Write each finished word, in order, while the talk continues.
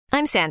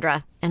I'm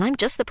Sandra, and I'm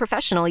just the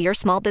professional your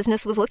small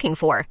business was looking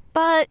for.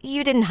 But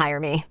you didn't hire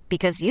me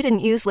because you didn't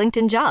use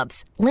LinkedIn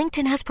Jobs.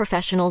 LinkedIn has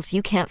professionals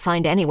you can't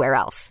find anywhere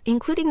else,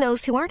 including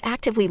those who aren't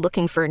actively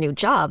looking for a new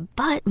job,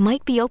 but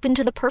might be open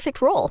to the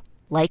perfect role,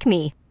 like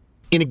me.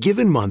 In a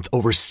given month,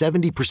 over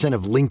 70%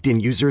 of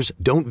LinkedIn users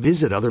don't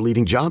visit other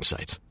leading job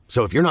sites.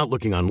 So if you're not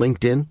looking on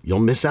LinkedIn, you'll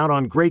miss out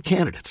on great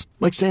candidates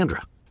like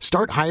Sandra.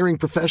 Start hiring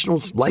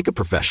professionals like a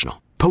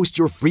professional. Post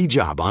your free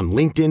job on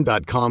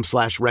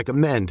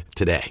linkedin.com/recommend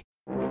today.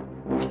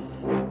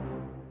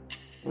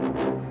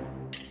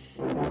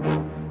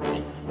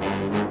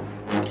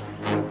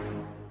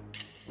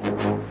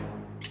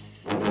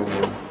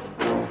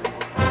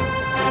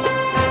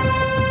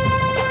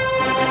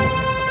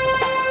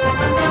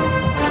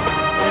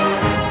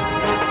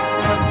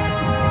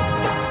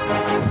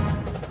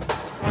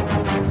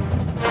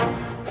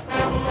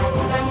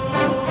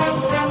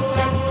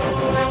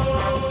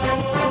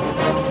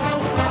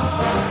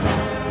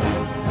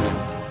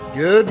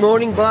 Good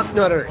morning,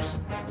 Bucknutters.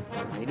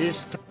 It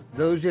is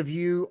those of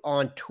you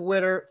on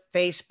Twitter,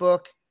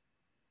 Facebook,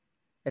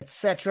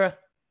 etc.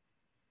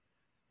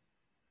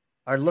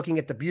 are looking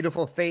at the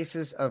beautiful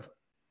faces of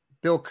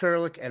Bill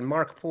Kurelic and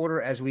Mark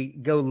Porter as we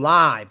go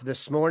live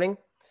this morning.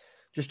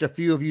 Just a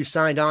few of you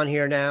signed on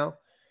here now,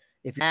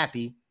 if you're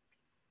happy.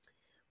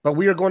 But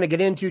we are going to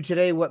get into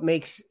today what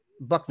makes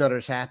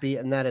Bucknutters happy,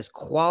 and that is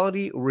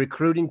quality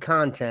recruiting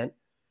content.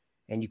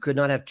 And you could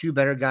not have two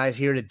better guys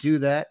here to do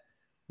that.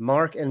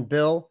 Mark and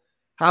Bill,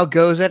 how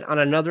goes it on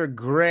another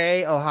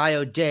gray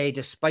Ohio day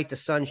despite the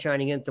sun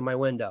shining in through my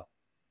window?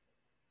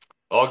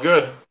 All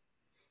good.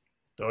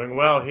 Doing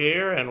well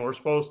here, and we're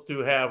supposed to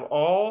have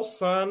all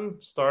sun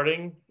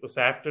starting this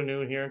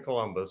afternoon here in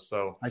Columbus.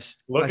 So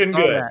looking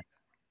good. That.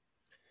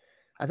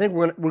 I think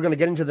we're going to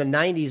get into the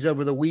 90s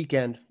over the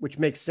weekend, which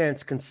makes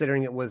sense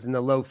considering it was in the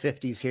low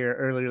 50s here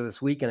earlier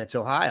this weekend. It's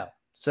Ohio.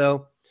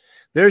 So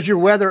there's your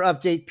weather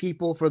update,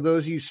 people, for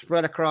those of you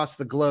spread across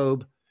the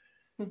globe.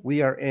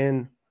 We are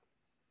in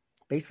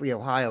basically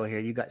Ohio here.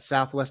 You got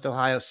Southwest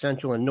Ohio,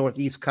 Central, and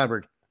Northeast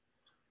covered.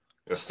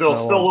 It's still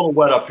a little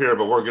wet up here,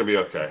 but we're going to be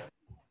okay.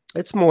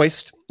 It's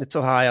moist. It's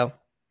Ohio.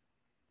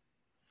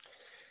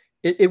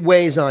 It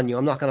weighs on you.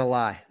 I'm not going to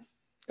lie.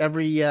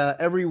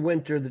 Every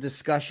winter, the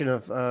discussion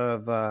of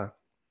the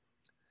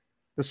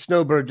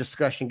snowbird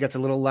discussion gets a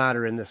little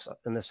louder in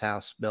this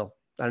house, Bill.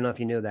 I don't know if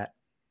you knew that.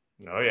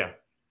 Oh, yeah.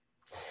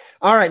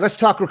 All right, let's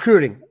talk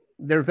recruiting.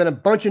 There have been a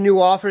bunch of new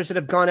offers that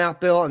have gone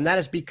out, Bill, and that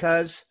is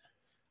because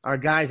our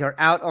guys are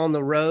out on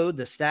the road.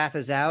 The staff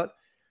is out.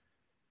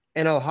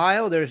 In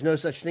Ohio, there's no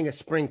such thing as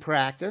spring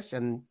practice.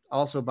 And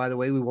also, by the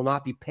way, we will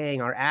not be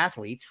paying our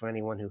athletes, for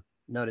anyone who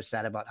noticed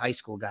that about high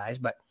school guys.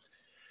 But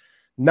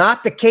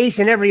not the case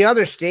in every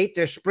other state.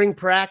 There's spring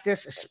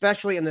practice,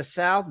 especially in the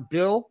South.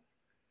 Bill,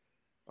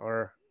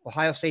 our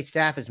Ohio State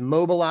staff, is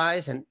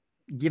mobilized and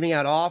giving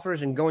out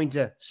offers and going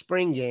to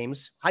spring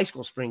games, high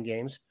school spring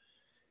games.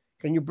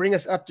 Can you bring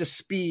us up to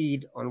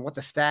speed on what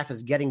the staff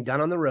is getting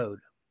done on the road?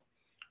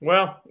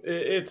 Well,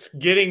 it's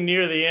getting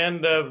near the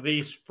end of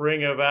the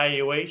spring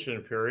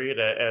evaluation period,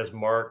 as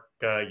Mark,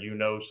 you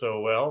know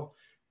so well.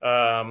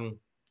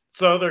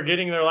 So they're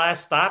getting their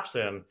last stops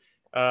in.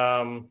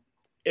 And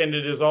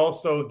it is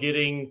also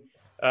getting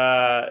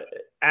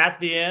at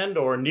the end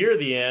or near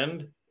the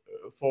end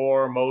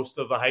for most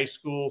of the high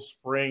school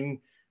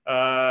spring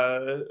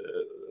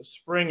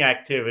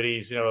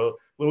activities. You know,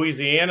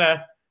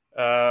 Louisiana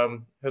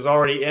has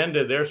already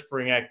ended their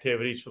spring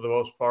activities for the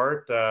most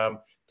part.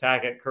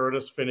 Tackett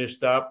Curtis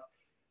finished up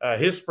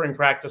his spring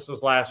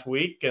practices last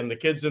week, and the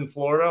kids in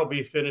Florida will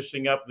be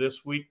finishing up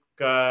this week.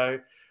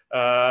 Kids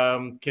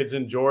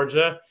in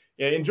Georgia.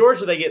 In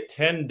Georgia, they get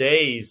 10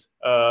 days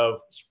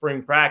of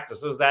spring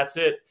practices. That's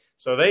it.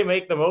 So they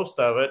make the most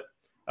of it.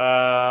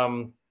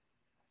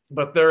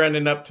 But they're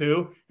ending up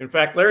too. In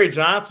fact, Larry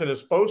Johnson is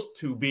supposed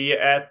to be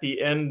at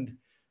the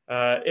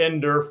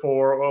ender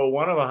for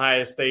one of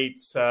Ohio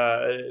State's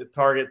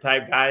target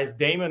type guys,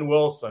 Damon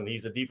Wilson.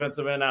 He's a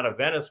defensive end out of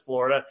Venice,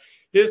 Florida.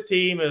 His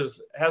team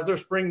has their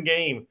spring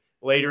game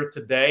later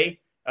today.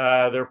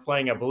 They're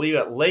playing, I believe,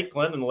 at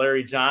Lakeland, and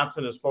Larry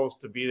Johnson is supposed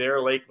to be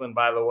there. Lakeland,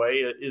 by the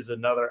way, is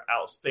another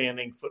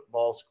outstanding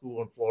football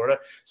school in Florida.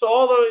 So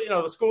although,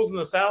 the schools in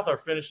the South are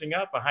finishing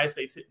up, Ohio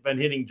State's been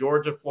hitting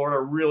Georgia, Florida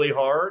really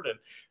hard, and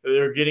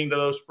they're getting to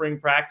those spring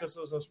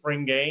practices and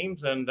spring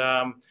games. And,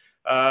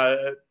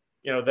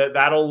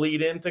 that'll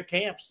lead into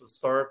camps that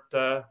start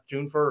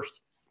June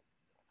 1st.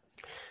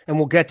 And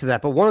we'll get to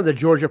that. But one of the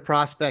Georgia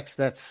prospects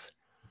that's,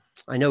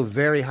 I know,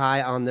 very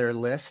high on their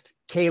list,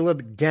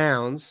 Caleb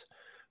Downs.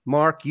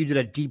 Mark, you did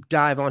a deep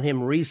dive on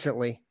him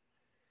recently.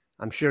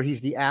 I'm sure he's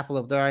the apple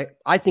of their eye.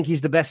 I think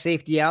he's the best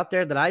safety out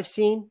there that I've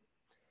seen.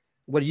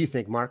 What do you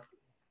think, Mark?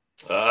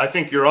 I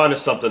think you're onto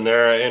something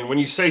there. And when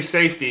you say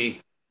safety,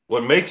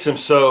 what makes him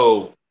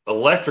so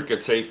electric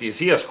at safety is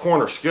he has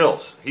corner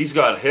skills. He's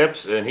got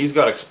hips and he's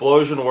got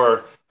explosion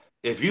where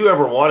if you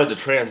ever wanted to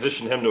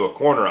transition him to a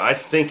corner, I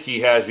think he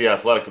has the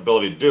athletic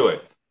ability to do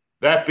it.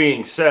 That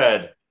being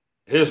said,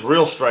 his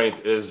real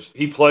strength is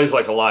he plays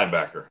like a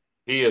linebacker.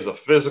 He is a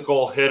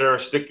physical hitter,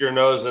 stick your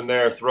nose in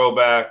there,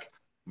 throwback,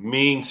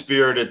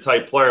 mean-spirited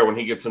type player when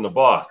he gets in the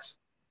box.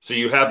 So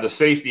you have the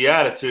safety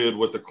attitude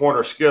with the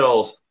corner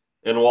skills,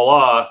 and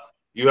voila,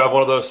 you have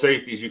one of those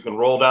safeties. You can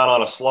roll down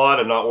on a slot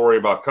and not worry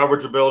about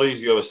coverage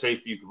abilities. You have a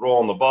safety you can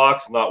roll in the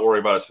box and not worry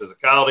about his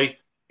physicality.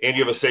 And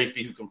you have a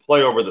safety who can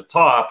play over the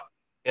top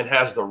and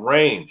has the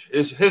range.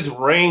 His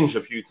range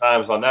a few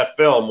times on that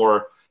film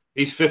where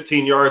he's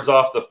 15 yards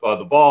off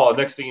the ball, and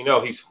next thing you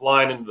know, he's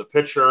flying into the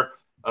pitcher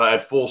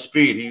at full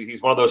speed.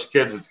 He's one of those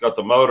kids that's got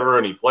the motor,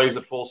 and he plays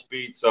at full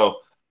speed. So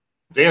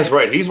Dan's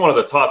right. He's one of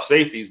the top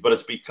safeties, but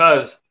it's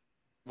because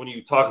when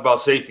you talk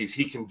about safeties,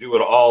 he can do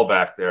it all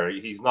back there.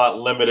 He's not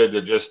limited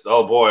to just,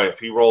 oh, boy, if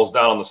he rolls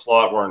down on the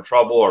slot, we're in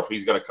trouble, or if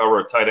he's got to cover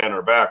a tight end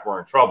or back, we're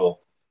in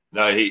trouble.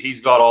 No,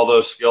 he's got all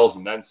those skills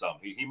and then some.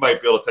 He might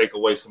be able to take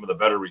away some of the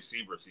better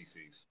receivers he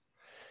sees.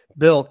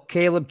 Bill,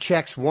 Caleb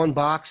checks one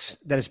box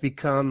that has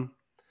become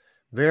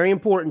very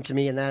important to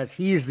me, and that is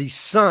he is the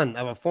son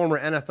of a former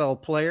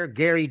NFL player,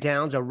 Gary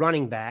Downs, a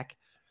running back.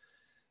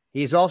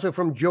 He is also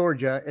from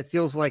Georgia. It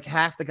feels like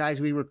half the guys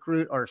we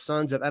recruit are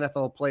sons of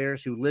NFL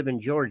players who live in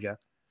Georgia.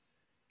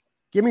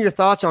 Give me your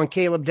thoughts on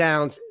Caleb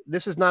Downs.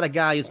 This is not a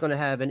guy who's going to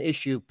have an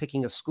issue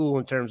picking a school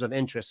in terms of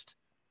interest.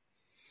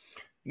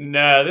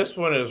 No, this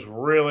one is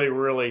really,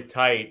 really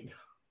tight.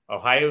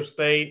 Ohio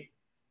State,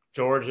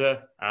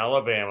 Georgia,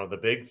 Alabama, the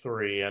big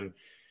three. And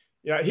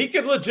he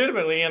could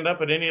legitimately end up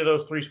at any of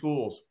those three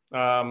schools.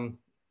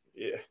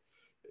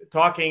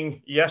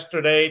 Talking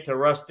yesterday to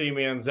Rusty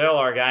Manziel,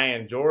 our guy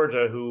in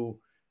Georgia, who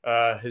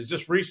has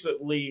just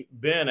recently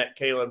been at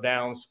Caleb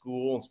Downs'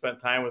 school and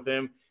spent time with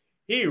him,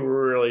 he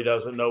really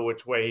doesn't know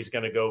which way he's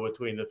going to go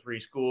between the three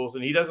schools.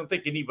 And he doesn't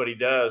think anybody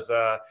does,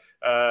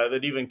 that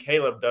even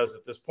Caleb does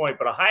at this point.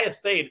 But Ohio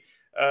State,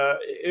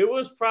 it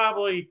was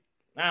probably,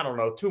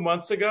 2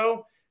 months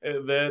ago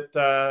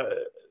that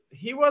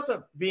he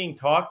wasn't being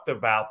talked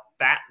about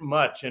that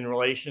much in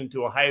relation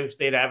to Ohio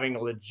State having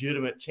a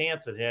legitimate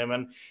chance at him.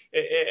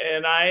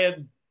 And I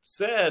had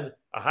said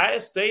Ohio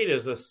State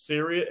is a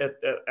serious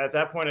at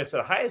that point. I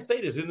said Ohio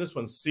State is in this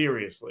one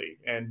seriously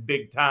and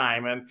big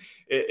time.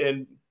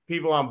 And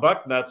people on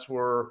Bucknuts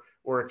were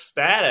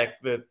ecstatic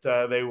that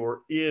they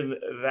were in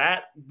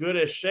that good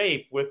a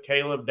shape with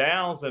Caleb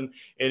Downs, and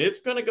it's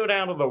going to go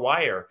down to the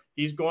wire.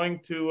 He's going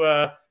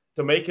to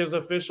make his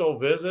official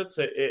visits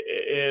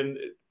and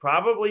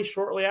probably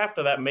shortly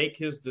after that make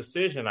his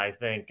decision, I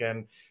think.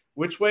 And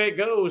which way it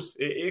goes,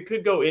 it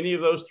could go any of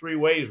those three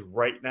ways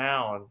right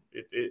now, and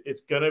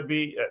it's going to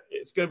be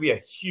a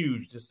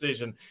huge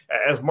decision.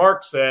 As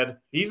Mark said,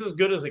 he's as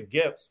good as it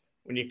gets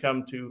when you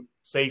come to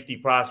safety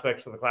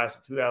prospects for the class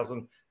of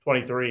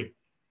 2023.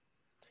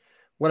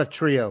 What a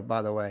trio,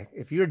 by the way.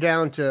 If you're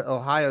down to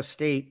Ohio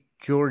State,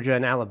 Georgia,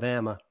 and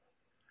Alabama,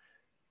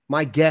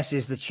 my guess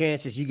is the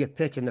chances you get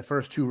picked in the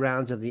first two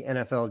rounds of the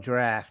NFL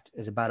draft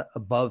is about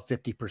above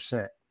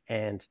 50%.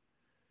 And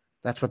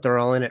that's what they're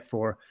all in it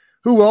for.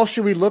 Who else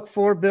should we look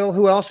for, Bill?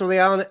 Who else are they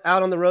out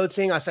on the road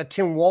seeing? I said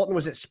Tim Walton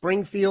was at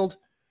Springfield.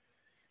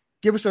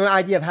 Give us an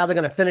idea of how they're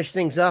going to finish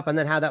things up and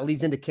then how that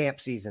leads into camp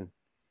season.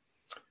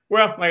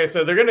 Well, like I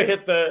said, they're going to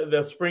hit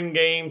the spring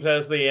games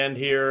as they end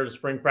here, the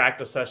spring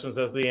practice sessions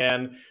as they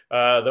end.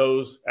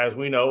 Those, as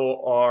we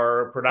know,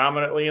 are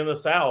predominantly in the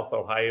South.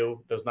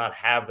 Ohio does not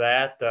have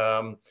that.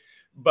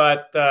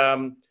 But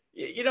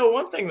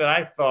one thing that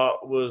I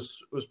thought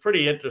was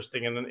pretty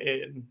interesting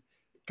in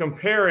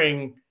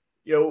comparing,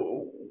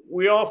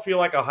 we all feel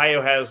like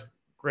Ohio has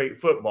great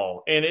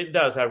football, and it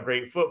does have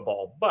great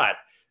football. But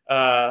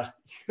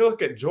you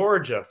look at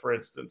Georgia, for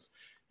instance,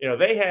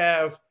 they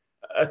have –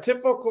 a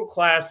typical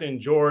class in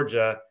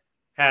Georgia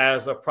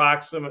has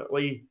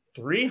approximately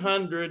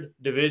 300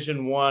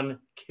 Division I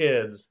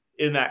kids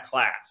in that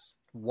class.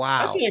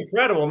 Wow. That's an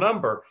incredible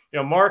number.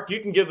 Mark,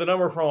 you can give the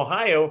number from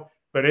Ohio,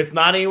 but it's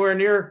not anywhere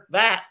near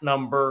that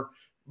number.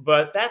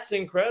 But that's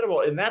incredible.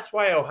 And that's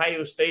why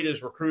Ohio State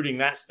is recruiting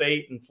that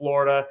state and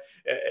Florida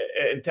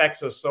and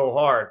Texas so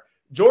hard.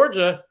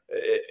 Georgia,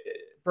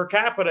 per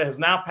capita, has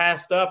now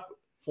passed up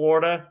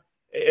Florida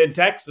and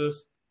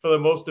Texas for the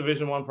most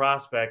Division I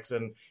prospects.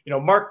 And,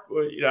 Mark,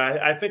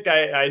 I think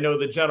I know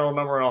the general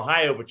number in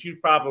Ohio, but you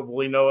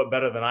probably know it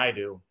better than I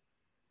do.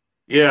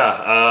 Yeah,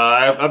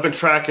 I've been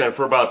tracking it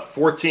for about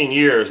 14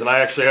 years, and I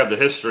actually have the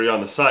history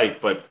on the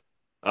site. But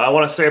I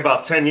want to say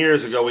about 10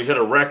 years ago, we hit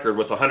a record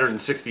with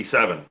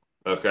 167,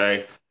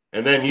 okay?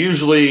 And then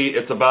usually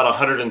it's about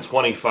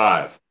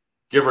 125,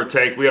 give or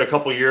take. We had a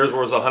couple of years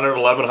where it was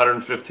 111,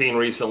 115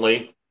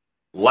 recently.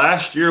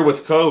 Last year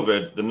with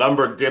COVID, the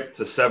number dipped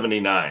to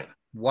 79.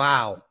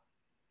 Wow.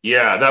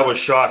 Yeah, that was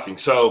shocking.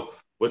 So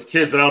with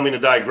kids, and I don't mean to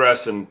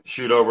digress and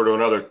shoot over to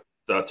another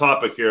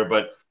topic here,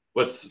 but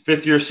with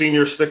fifth-year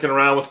seniors sticking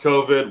around with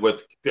COVID,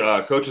 with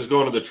coaches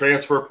going to the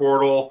transfer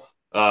portal,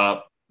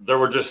 there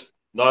were just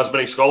not as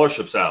many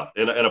scholarships out.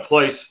 In a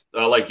place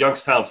like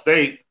Youngstown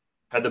State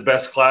had the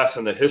best class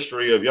in the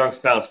history of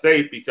Youngstown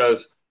State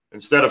because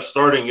instead of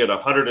starting at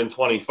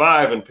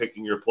 125 and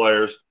picking your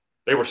players,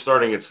 they were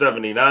starting at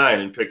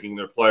 79 and picking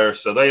their players.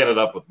 So they ended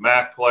up with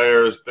MAC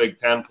players, Big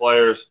Ten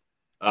players.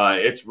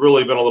 it's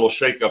really been a little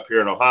shakeup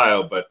here in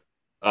Ohio. But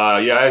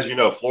as you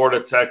know, Florida,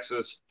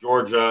 Texas,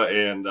 Georgia,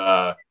 and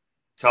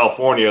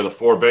California, the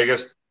 4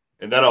 biggest.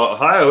 And then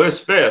Ohio is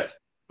 5th,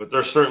 but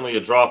there's certainly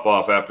a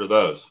drop-off after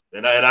those.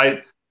 And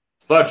I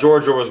thought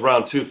Georgia was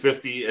around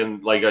 250,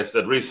 and like I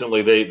said,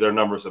 recently their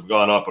numbers have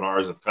gone up, and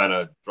ours have kind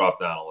of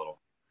dropped down a little.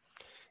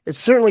 It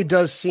certainly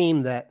does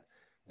seem that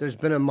there's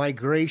been a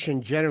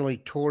migration generally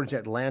towards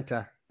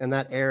Atlanta and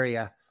that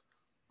area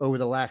over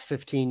the last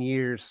 15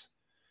 years.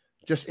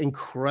 Just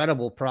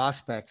incredible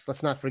prospects.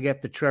 Let's not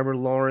forget the Trevor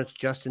Lawrence,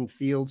 Justin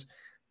Fields.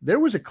 There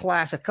was a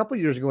class a couple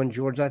years ago in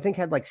Georgia, I think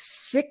had like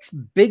 6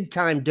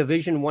 big-time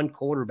Division I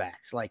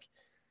quarterbacks, like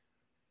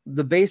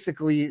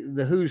basically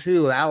the who's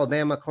who,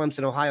 Alabama,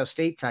 Clemson, Ohio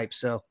State type.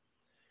 So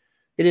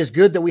it is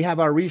good that we have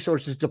our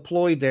resources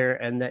deployed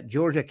there and that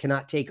Georgia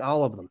cannot take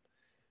all of them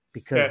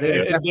because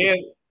they're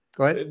definitely.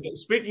 Go ahead.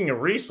 Speaking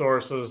of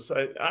resources,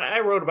 I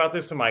wrote about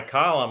this in my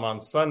column on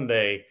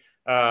Sunday,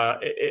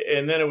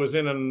 and then it was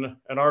in an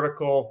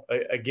article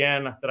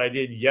again that I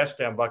did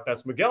yesterday on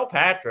Bucknuts. Miguel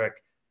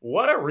Patrick,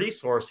 what a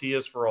resource he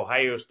is for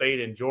Ohio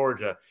State and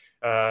Georgia.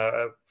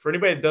 For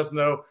anybody that doesn't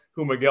know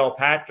who Miguel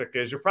Patrick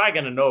is, you're probably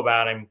going to know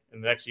about him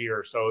in the next year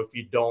or so if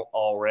you don't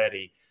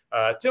already.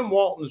 Tim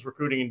Walton is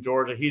recruiting in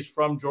Georgia. He's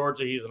from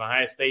Georgia. He's an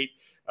Ohio State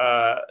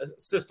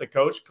assistant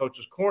coach,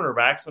 coaches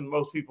cornerbacks, and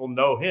most people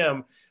know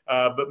him.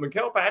 But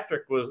Miguel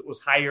Patrick was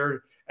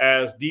hired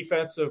as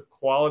defensive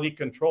quality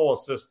control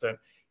assistant.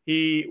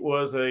 He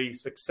was a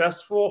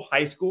successful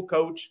high school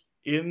coach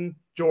in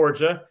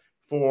Georgia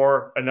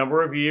for a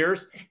number of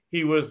years.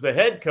 He was the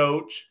head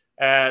coach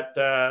at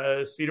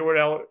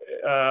Cedarwood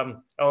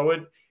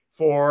Elwood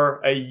for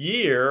a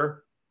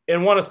year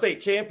and won a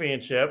state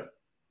championship.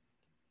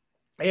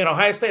 And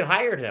Ohio State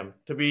hired him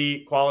to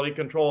be quality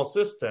control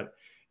assistant.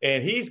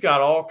 And he's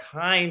got all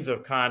kinds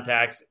of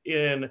contacts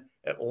in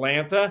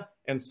Atlanta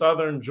and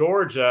southern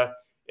Georgia.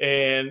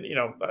 And,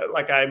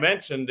 like I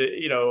mentioned,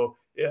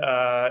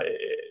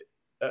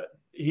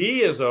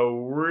 he is a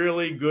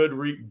really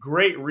good,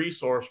 great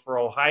resource for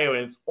Ohio.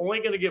 And it's only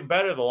going to get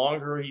better the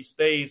longer he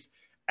stays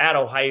at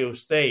Ohio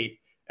State.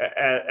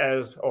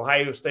 As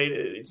Ohio State,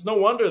 it's no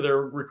wonder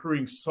they're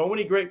recruiting so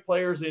many great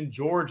players in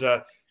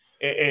Georgia,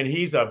 and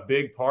he's a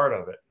big part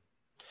of it.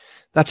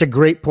 That's a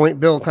great point,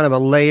 Bill, kind of a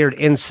layered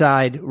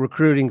inside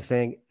recruiting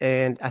thing.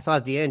 And I thought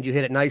at the end you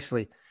hit it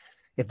nicely.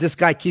 If this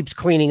guy keeps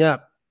cleaning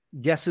up,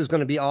 guess who's going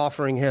to be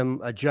offering him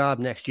a job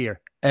next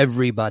year?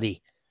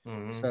 Everybody.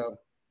 Mm-hmm. So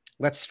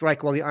let's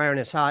strike while the iron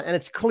is hot. And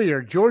it's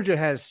clear Georgia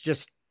has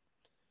just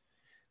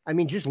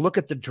look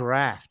at the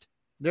draft.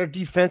 Their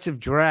defensive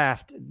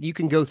draft, you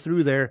can go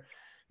through there.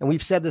 And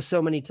we've said this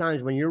so many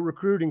times. When you're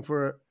recruiting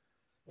for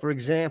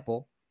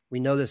example, we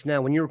know this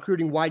now. When you're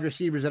recruiting wide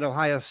receivers at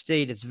Ohio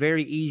State, it's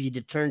very easy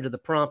to turn to the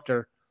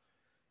prompter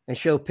and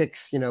show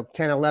picks, 10,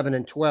 11,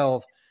 and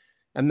 12.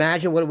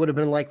 Imagine what it would have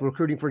been like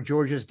recruiting for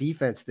Georgia's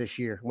defense this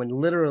year when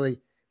literally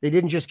they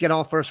didn't just get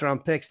all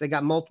first-round picks. They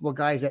got multiple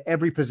guys at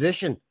every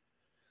position.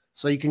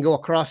 So you can go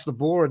across the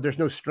board. There's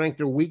no strength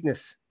or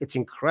weakness. It's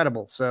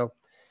incredible. So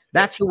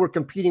that's who we're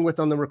competing with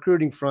on the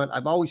recruiting front.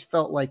 I've always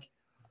felt like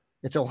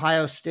it's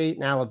Ohio State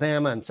and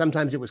Alabama, and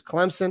sometimes it was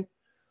Clemson.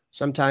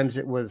 Sometimes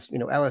it was,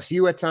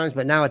 LSU at times,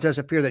 but now it does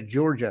appear that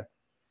Georgia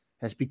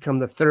has become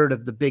the third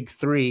of the big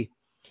 3.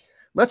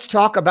 Let's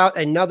talk about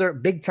another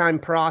big-time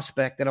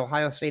prospect that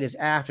Ohio State is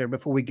after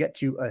before we get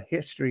to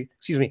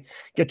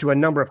get to a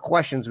number of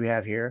questions we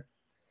have here,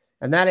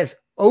 and that is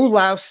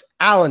Olaus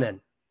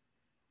Alinen.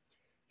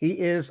 He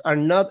is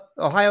another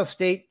Ohio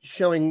State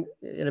showing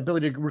an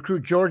ability to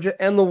recruit Georgia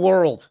and the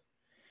world.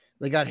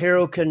 They got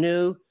Hero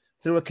Canoe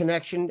through a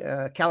connection,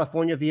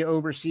 California via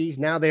overseas.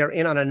 Now they are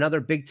in on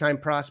another big-time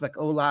prospect,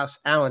 Olaus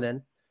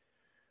Alinen.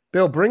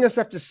 Bill, bring us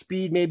up to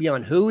speed maybe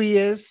on who he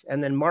is,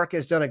 and then Mark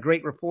has done a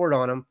great report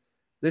on him.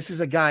 This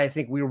is a guy I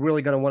think we're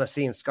really going to want to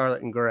see in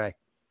scarlet and gray.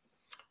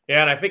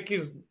 Yeah, and I think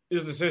his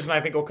decision,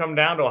 will come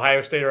down to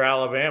Ohio State or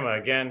Alabama.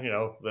 Again,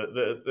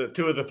 the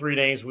 2 of the 3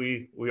 names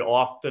we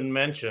often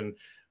mention.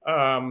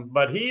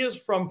 But he is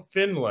from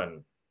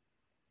Finland.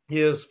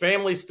 His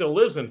family still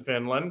lives in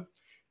Finland,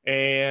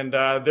 and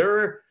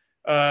they're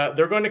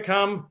going to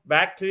come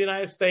back to the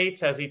United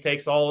States as he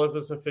takes all of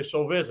his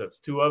official visits.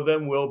 2 of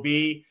them will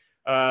be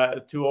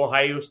to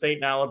Ohio State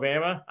and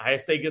Alabama. Ohio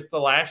State gets the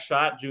last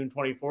shot June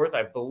 24th.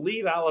 I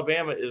believe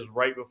Alabama is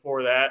right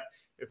before that,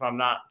 if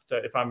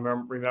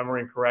I'm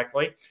remembering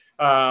correctly.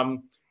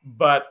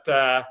 But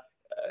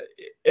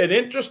an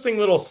interesting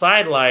little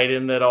sidelight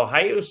in that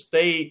Ohio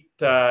State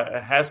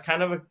has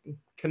kind of a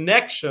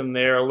connection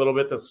there a little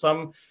bit that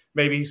some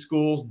maybe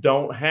schools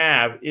don't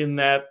have, in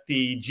that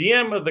the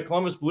GM of the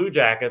Columbus Blue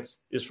Jackets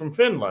is from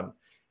Finland.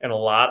 And a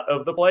lot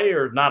of the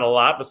players, not a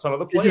lot, but some of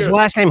the players. Is his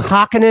last name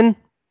Hakkinen?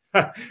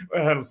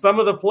 Some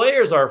of the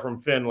players are from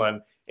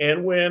Finland.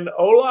 And when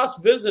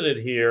Olaus visited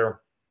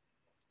here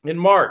in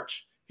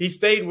March, he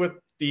stayed with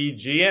the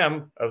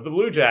GM of the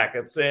Blue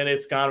Jackets, and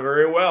it's gone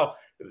very well.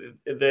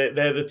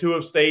 The 2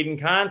 have stayed in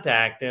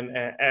contact. And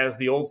as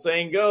the old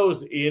saying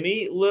goes,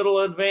 any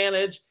little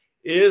advantage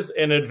is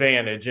an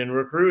advantage in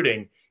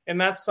recruiting. And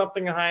that's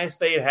something Ohio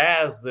State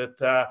has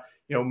that,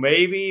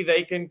 maybe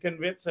they can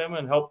convince him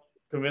and help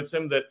convince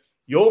him that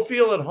you'll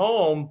feel at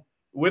home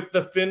with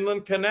the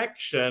Finland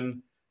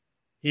connection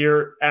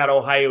here at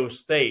Ohio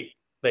State.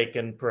 They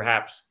can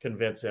perhaps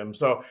convince him.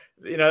 So,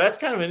 that's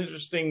kind of an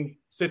interesting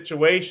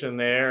situation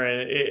there.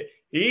 And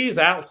he's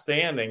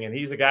outstanding, and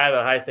he's a guy that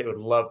Ohio State would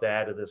love to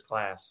add to this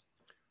class.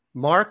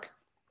 Mark,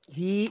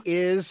 he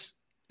is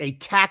a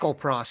tackle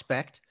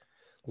prospect,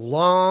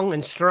 long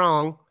and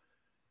strong.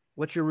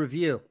 What's your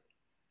review?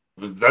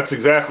 That's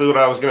exactly what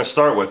I was going to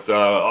start with.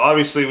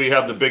 Obviously, we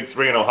have the big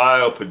three in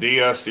Ohio,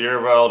 Padilla,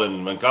 Sierveld,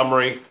 and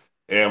Montgomery.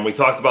 And we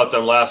talked about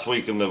them last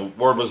week, and the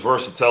word was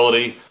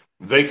versatility.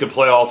 They could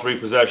play all three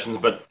possessions,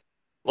 but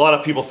a lot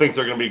of people think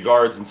they're going to be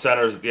guards and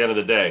centers at the end of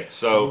the day.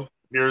 So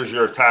here's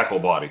your tackle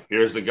body.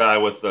 Here's the guy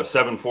with the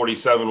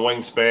 747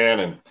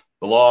 wingspan and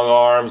the long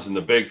arms and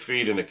the big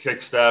feet and the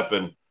kick step,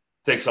 and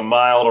takes a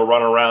mile to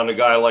run around a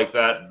guy like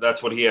that.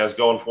 That's what he has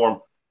going for him.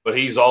 But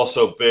he's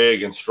also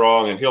big and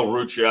strong, and he'll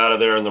root you out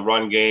of there in the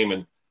run game.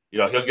 And,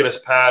 he'll get his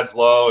pads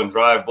low and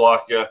drive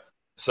block you.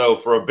 So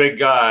for a big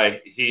guy,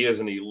 he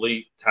is an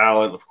elite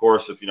talent. Of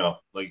course, if,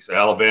 like you say,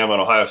 Alabama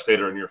and Ohio State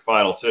are in your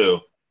final two.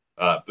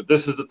 But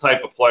this is the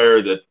type of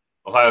player that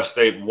Ohio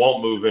State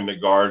won't move into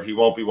guard. He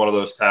won't be one of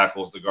those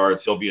tackles to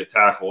guards. He'll be a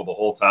tackle the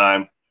whole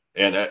time.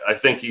 And I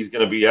think he's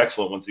going to be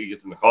excellent once he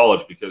gets into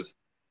college, because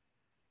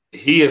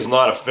he is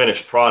not a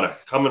finished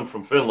product. Coming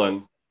from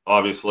Finland,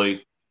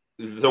 obviously,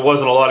 there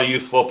wasn't a lot of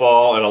youth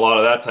football and a lot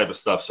of that type of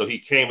stuff. So he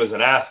came as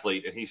an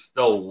athlete, and he's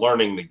still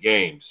learning the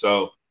game.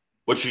 So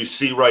what you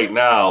see right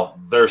now,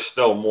 there's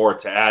still more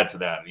to add to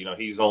that.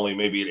 He's only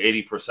maybe at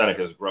 80% of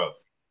his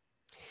growth.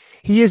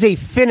 He is a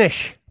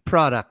finish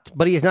product,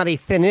 but he is not a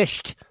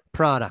finished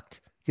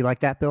product. Do you like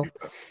that, Bill?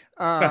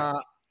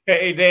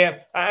 Hey, Dan,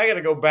 I got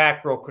to go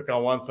back real quick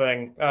on one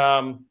thing.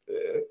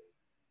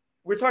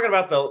 We're talking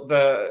about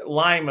the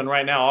linemen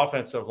right now,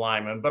 offensive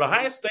linemen, but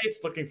Ohio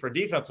State's looking for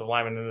defensive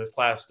linemen in this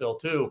class still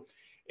too.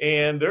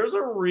 And there's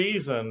a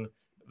reason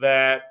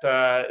that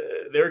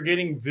they're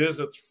getting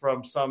visits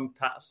from some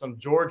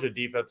Georgia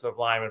defensive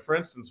linemen. For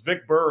instance,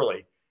 Vic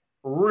Burley,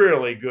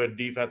 really good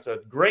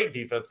great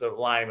defensive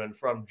lineman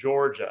from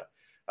Georgia.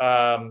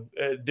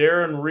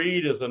 Darren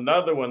Reed is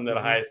another one that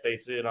Ohio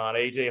State's in on,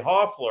 AJ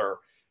Hoffler,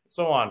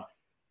 so on.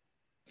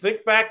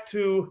 Think back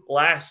to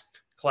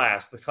last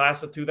class, the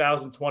class of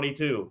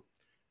 2022.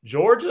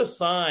 Georgia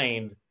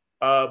signed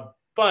a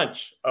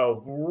bunch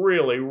of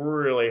really,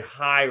 really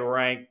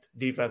high-ranked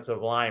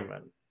defensive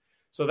linemen.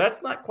 So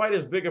that's not quite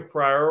as big a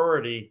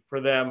priority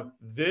for them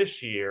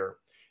this year.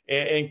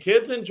 And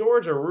kids in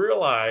Georgia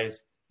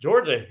realize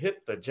Georgia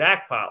hit the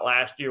jackpot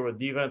last year with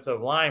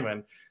defensive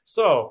linemen.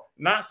 So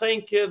not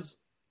saying kids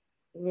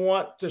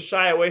want to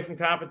shy away from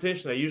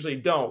competition. They usually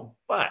don't.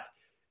 But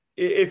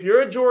if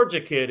you're a Georgia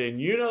kid and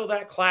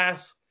that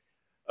class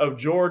of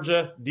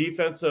Georgia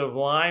defensive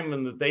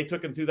linemen that they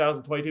took in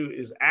 2022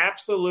 is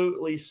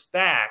absolutely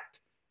stacked,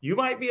 you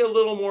might be a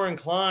little more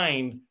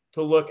inclined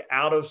to look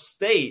out of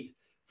state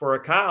for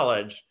a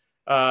college.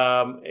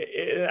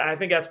 I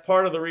think that's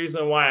part of the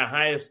reason why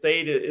Ohio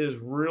State is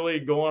really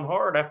going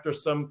hard after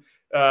some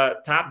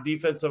top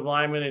defensive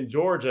linemen in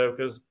Georgia,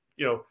 because,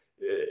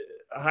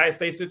 Ohio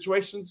State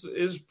situations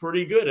is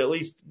pretty good, at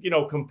least,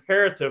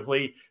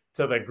 comparatively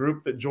to the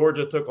group that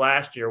Georgia took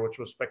last year, which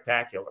was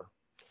spectacular.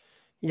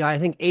 Yeah, I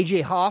think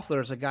AJ Hoffler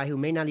is a guy who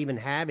may not even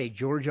have a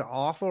Georgia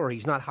offer, or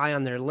he's not high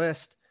on their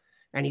list,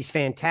 and he's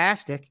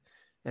fantastic.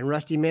 And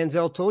Rusty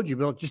Manziel told you,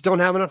 Bill, just don't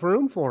have enough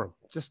room for him.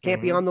 Just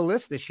can't be on the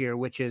list this year,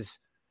 which is,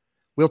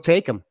 we'll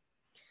take him.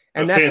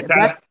 And that's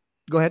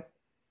go ahead.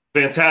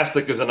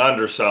 Fantastic is an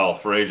undersell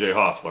for AJ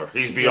Hoffler.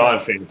 He's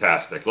beyond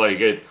fantastic.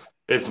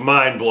 It's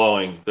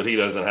mind-blowing that he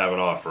doesn't have an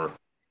offer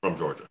from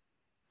Georgia.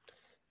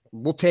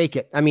 We'll take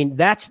it. I mean,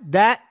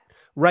 that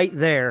right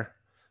there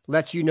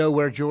lets you know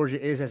where Georgia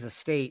is as a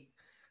state,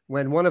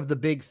 when one of the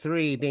big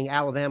three, being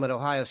Alabama and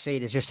Ohio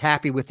State, is just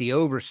happy with the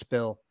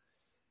overspill.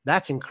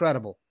 That's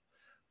incredible.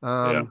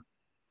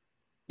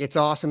 It's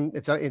awesome.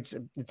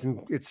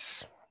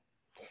 It's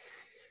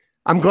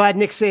I'm glad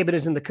Nick Saban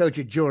isn't the coach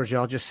at Georgia.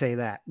 I'll just say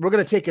that. We're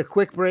going to take a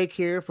quick break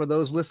here for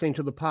those listening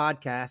to the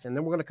podcast, and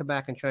then we're going to come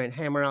back and try and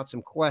hammer out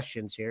some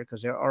questions here,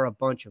 because there are a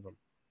bunch of them.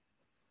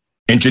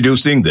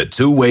 Introducing the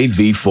Two-Way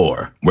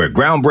V4, where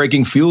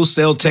groundbreaking fuel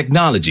cell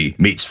technology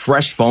meets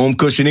fresh foam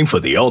cushioning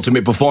for the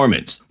ultimate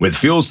performance. With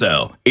Fuel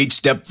Cell, each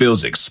step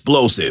feels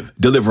explosive,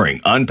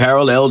 delivering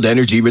unparalleled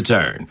energy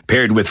return.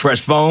 Paired with fresh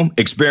foam,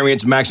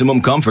 experience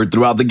maximum comfort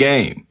throughout the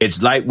game.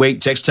 Its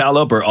lightweight textile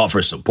upper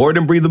offers support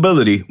and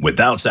breathability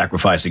without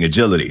sacrificing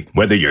agility.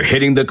 Whether you're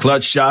hitting the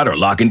clutch shot or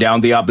locking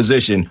down the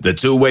opposition, the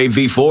Two-Way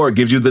V4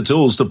 gives you the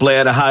tools to play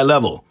at a high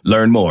level.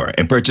 Learn more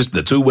and purchase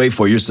the Two-Way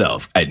for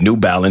yourself at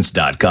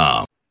newbalance.com.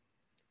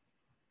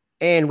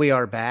 And we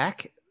are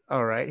back.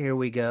 All right, here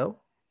we go.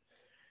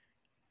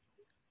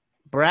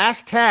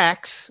 Brass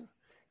tacks,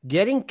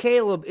 getting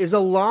Caleb is a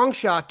long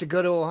shot to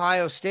go to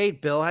Ohio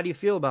State, Bill. How do you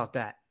feel about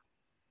that?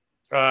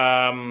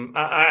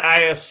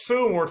 I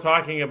assume we're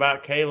talking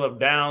about Caleb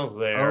Downs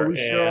there. Oh, we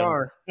sure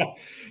are.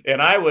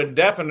 And I would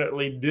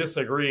definitely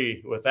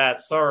disagree with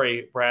that.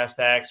 Sorry, Brass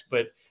Tacks,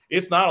 but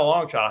it's not a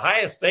long shot.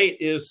 Ohio State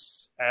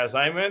is, as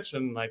I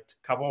mentioned, like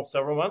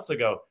several months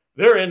ago,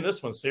 they're in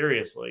this one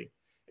seriously.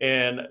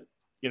 And,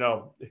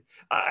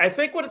 I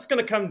think what it's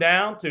going to come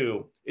down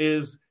to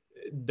is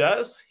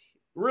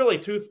really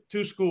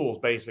two schools,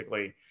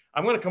 basically.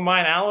 I'm going to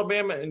combine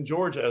Alabama and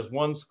Georgia as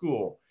one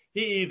school.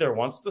 He either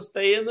wants to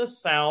stay in the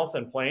South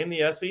and play in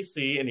the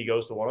SEC, and he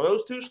goes to one of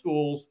those two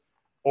schools,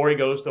 or he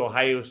goes to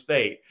Ohio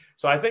State.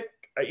 So I think,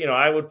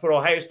 I would put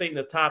Ohio State in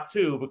the top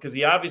two because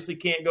he obviously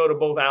can't go to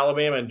both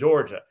Alabama and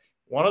Georgia.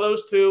 One of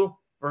those two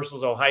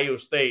versus Ohio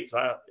State.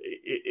 So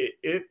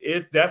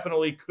it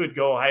definitely could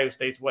go Ohio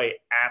State's way.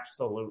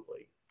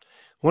 Absolutely.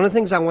 One of the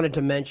things I wanted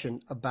to mention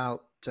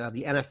about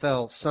the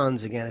NFL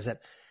sons again is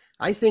that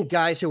I think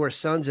guys who are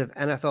sons of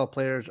NFL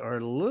players are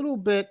a little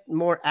bit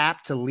more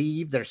apt to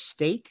leave their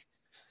state,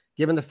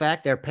 given the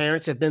fact their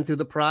parents have been through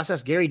the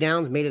process. Gary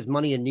Downs made his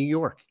money in New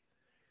York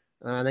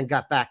and then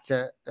got back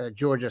to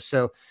Georgia.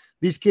 So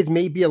these kids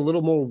may be a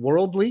little more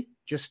worldly.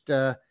 Just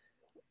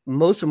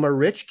most of them are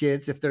rich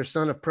kids if they're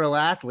son of pro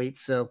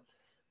athletes. So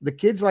the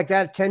kids like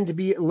that tend to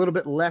be a little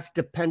bit less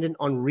dependent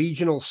on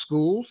regional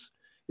schools.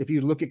 If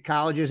you look at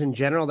colleges in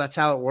general, that's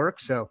how it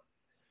works. So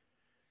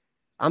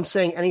I'm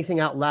saying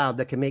anything out loud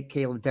that can make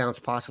Caleb Downs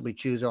possibly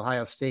choose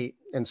Ohio State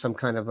and some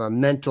kind of a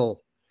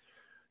mental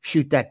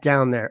shoot that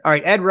down there. All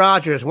right, Ed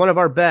Rogers, one of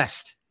our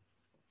best.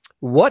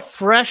 What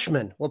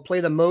freshman will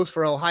play the most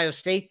for Ohio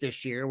State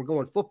this year? We're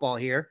going football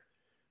here.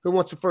 Who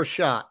wants the first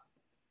shot?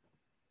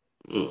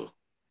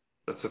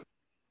 That's a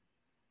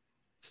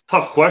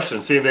tough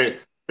question. See, they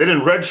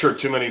didn't redshirt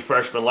too many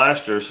freshmen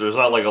last year, so there's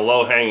not like a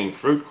low-hanging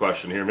fruit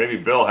question here. Maybe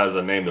Bill has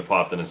a name that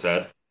popped in his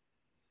head.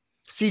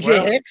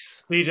 CJ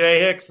Hicks? CJ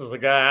Hicks is the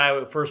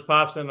guy first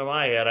pops into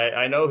my head.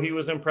 I know he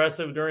was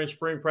impressive during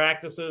spring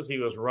practices. He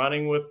was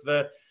running with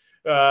the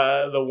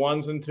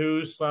ones and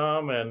twos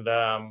some, and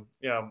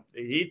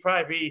he'd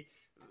probably be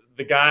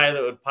the guy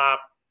that would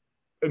pop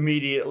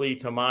immediately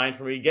to mind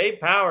for me. Gabe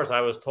Powers, I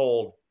was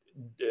told,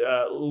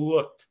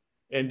 looked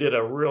and did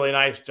a really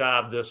nice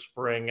job this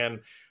spring, and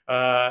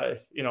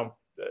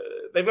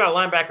they've got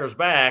linebackers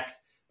back.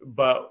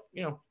 But,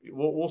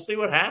 we'll see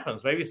what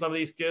happens. Maybe some of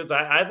these kids,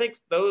 I think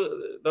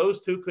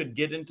those two could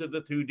get into the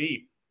two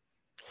deep.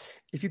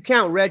 If you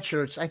count red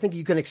shirts, I think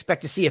you can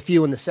expect to see a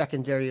few in the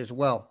secondary as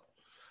well.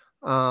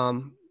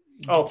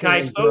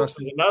 Kai Stokes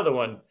is another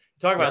one.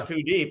 Talk about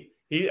two deep.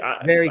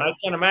 I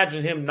can't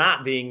imagine him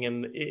not being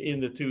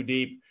in the two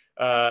deep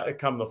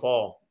come the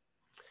fall.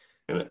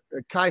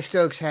 Kai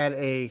Stokes had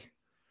a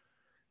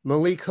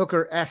Malik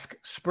Hooker-esque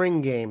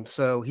spring game,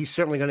 so he's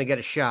certainly going to get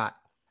a shot.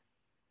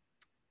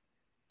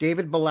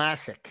 David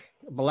Balasic.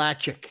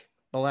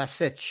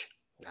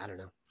 I don't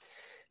know.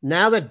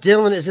 Now that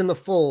Dylan is in the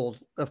fold,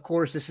 of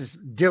course, this is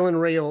Dylan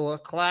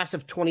Raiola, class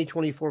of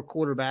 2024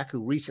 quarterback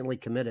who recently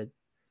committed.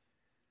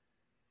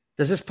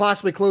 Does this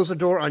possibly close the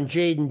door on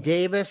Jaden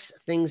Davis?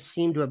 Things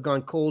seem to have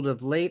gone cold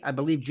of late. I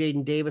believe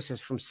Jaden Davis is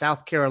from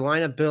South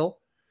Carolina, Bill,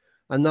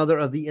 another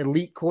of the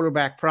elite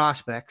quarterback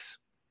prospects.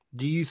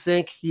 Do you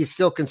think he's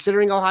still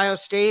considering Ohio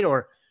State,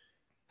 or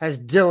has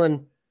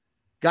Dylan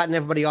gotten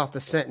everybody off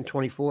the scent in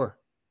 24?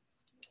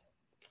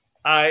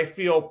 I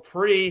feel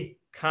pretty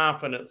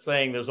confident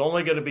saying there's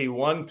only going to be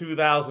one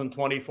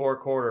 2024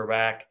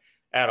 quarterback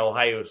at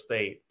Ohio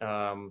State.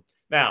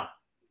 Now,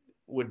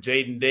 would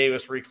Jaden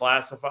Davis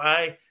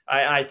reclassify?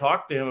 I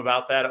talked to him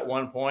about that at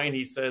one point.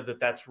 He said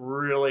that's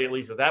really, at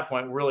least at that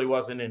point, really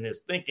wasn't in his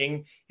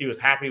thinking. He was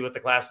happy with the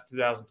class of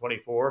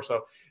 2024.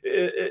 So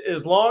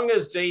as long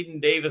as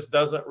Jaden Davis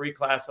doesn't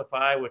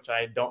reclassify, which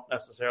I don't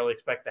necessarily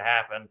expect to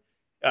happen,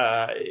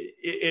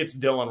 it's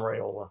Dylan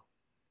Raiola.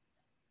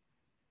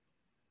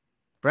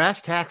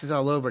 Brass taxes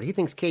all over it. He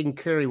thinks Caden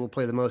Curry will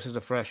play the most as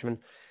a freshman.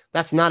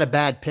 That's not a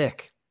bad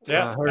pick.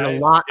 I heard a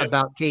lot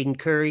about Caden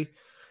Curry.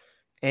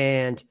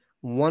 And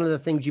one of the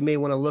things you may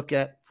want to look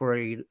at for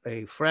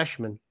a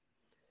freshman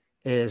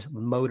is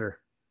motor.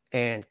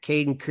 And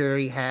Caden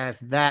Curry has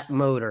that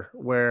motor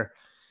where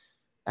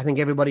I think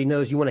everybody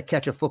knows you want to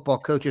catch a football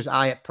coach's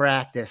eye at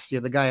practice. You're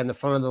the guy on the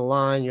front of the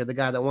line. You're the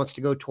guy that wants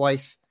to go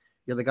twice.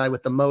 You're the guy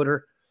with the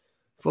motor.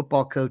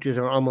 Football coaches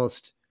are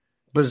almost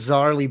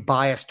bizarrely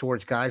biased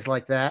towards guys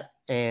like that,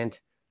 and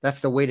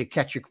that's the way to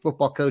catch your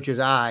football coach's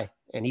eye,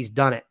 and he's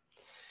done it.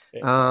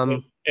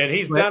 And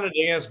he's done it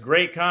against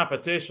great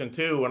competition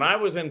too. When I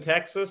was in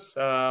Texas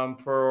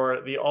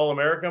for the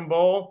All-American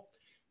Bowl,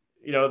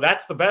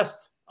 that's the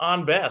best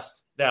on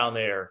best down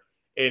there,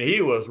 and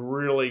he was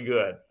really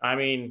good. I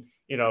mean,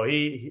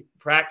 he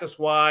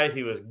practice-wise,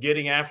 he was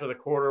getting after the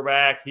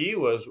quarterback. He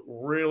was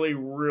really,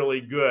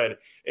 really good,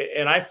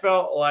 and I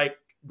felt like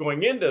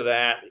going into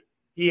that,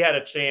 he had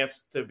a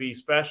chance to be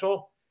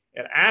special.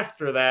 And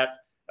after that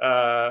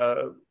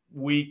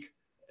week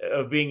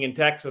of being in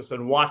Texas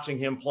and watching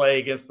him play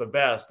against the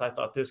best, I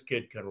thought this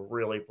kid can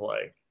really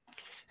play.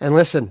 And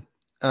listen,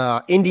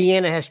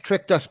 Indiana has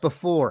tricked us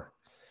before.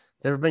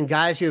 There have been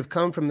guys who have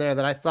come from there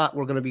that I thought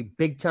were going to be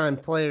big-time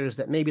players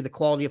that maybe the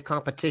quality of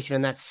competition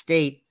in that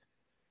state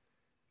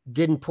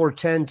didn't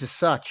portend to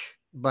such.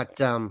 But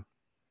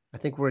I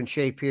think we're in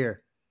shape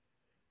here.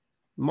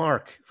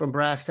 Mark from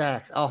Brass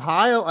Tacks.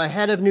 Ohio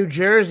ahead of New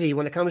Jersey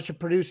when it comes to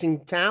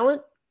producing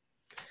talent.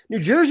 New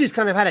Jersey's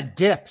kind of had a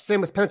dip.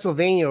 Same with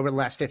Pennsylvania over the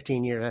last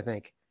 15 years, I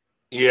think.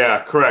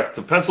 Yeah, correct.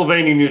 The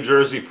Pennsylvania, New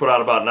Jersey put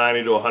out about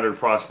 90 to 100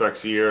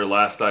 prospects a year.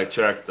 Last I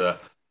checked,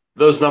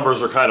 those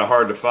numbers are kind of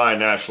hard to find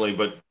nationally,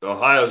 but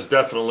Ohio's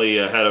definitely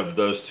ahead of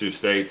those two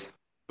states.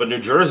 But New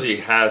Jersey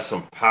has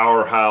some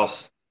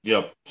powerhouse,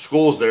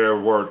 schools there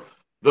where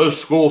those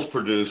schools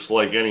produce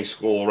like any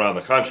school around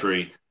the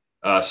country.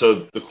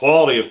 So the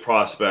quality of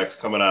prospects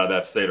coming out of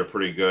that state are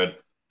pretty good,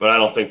 but I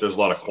don't think there's a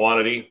lot of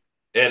quantity.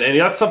 And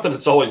that's something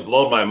that's always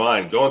blown my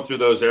mind, going through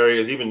those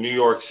areas, even New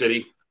York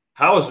City.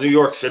 How is New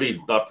York City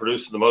not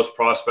producing the most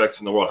prospects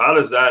in the world? How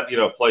does that,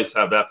 place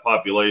have that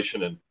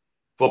population? And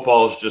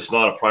football is just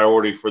not a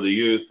priority for the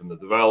youth and the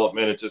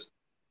development. It just,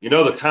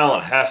 the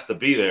talent has to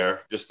be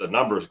there, just a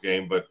numbers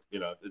game. But,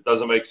 it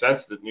doesn't make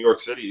sense that New York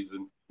City is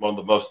in one of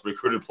the most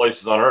recruited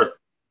places on earth.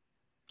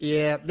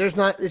 Yeah,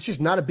 it's just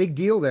not a big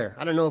deal there.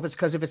 I don't know if it's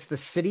because it's the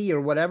city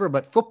or whatever,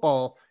 but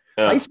football,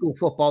 high school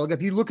football,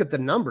 if you look at the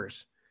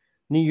numbers,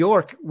 New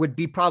York would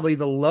be probably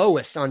the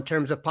lowest on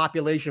terms of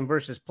population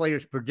versus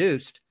players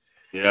produced.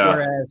 Yeah.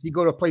 Whereas you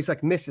go to a place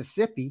like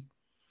Mississippi,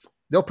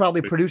 they'll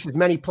probably produce as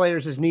many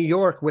players as New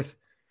York with,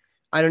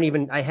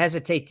 I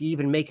hesitate to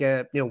even make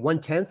a,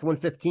 1/10,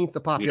 1/15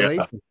 the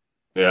population.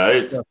 Yeah,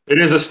 it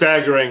is a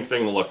staggering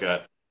thing to look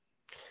at.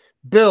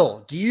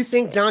 Bill, do you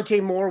think Dante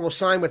Moore will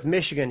sign with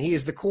Michigan? He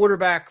is the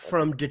quarterback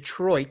from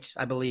Detroit,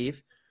 I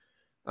believe,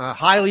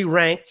 highly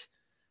ranked.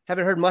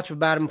 Haven't heard much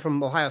about him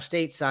from Ohio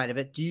State side of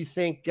it. Do you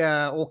think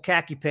old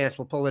Khaki Pants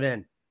will pull it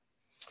in?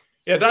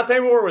 Yeah, Dante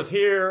Moore was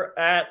here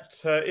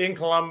in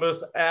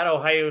Columbus at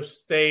Ohio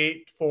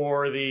State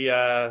for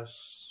the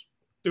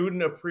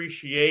student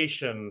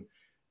appreciation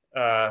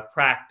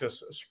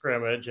practice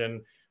scrimmage,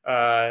 and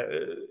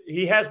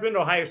he has been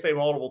to Ohio State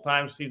multiple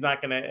times. He's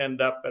not going to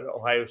end up at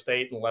Ohio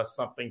State unless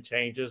something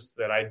changes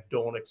that I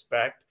don't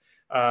expect.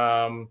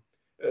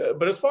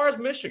 But as far as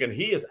Michigan,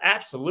 he is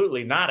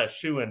absolutely not a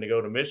shoo-in to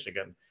go to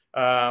Michigan.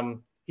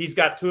 He's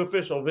got 2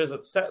 official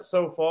visits set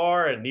so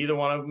far, and neither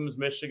one of them is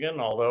Michigan,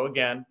 although,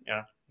 again,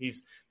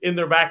 he's in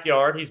their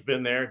backyard. He's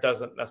been there.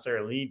 Doesn't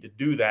necessarily need to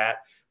do that.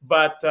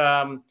 But,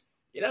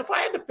 if I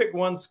had to pick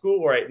one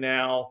school right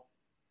now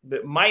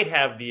that might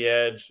have the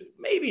edge,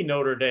 maybe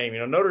Notre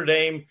Dame. Notre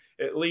Dame,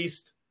 at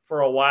least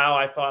for a while,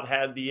 I thought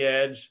had the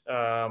edge.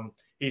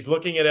 He's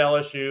looking at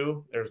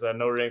LSU. There's a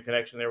Notre Dame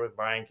connection there with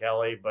Brian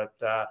Kelly. But,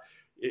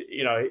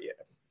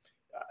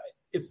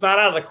 it's not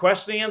out of the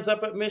question he ends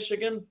up at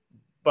Michigan,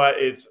 but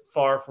it's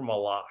far from a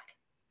lock.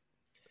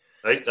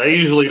 I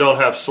usually don't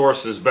have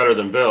sources better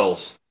than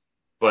Bill's,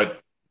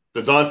 but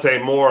the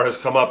Dante Moore has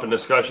come up in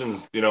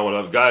discussions, with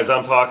the guys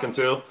I'm talking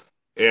to,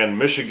 and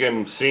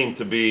Michigan seemed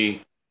to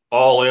be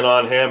all in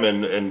on him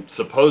and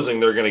supposing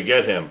they're going to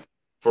get him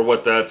for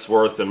what that's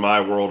worth in my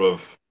world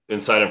of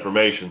inside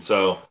information.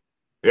 So,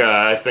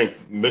 yeah, I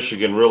think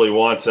Michigan really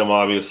wants him,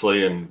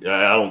 obviously, and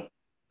I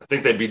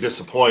think they'd be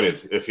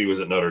disappointed if he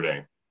was at Notre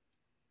Dame.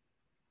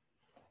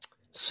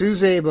 Sue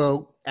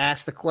Zabo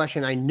asked the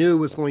question I knew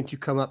was going to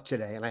come up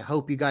today, and I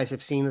hope you guys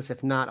have seen this.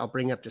 If not, I'll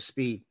bring up to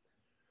speed.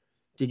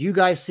 Did you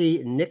guys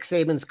see Nick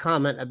Saban's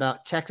comment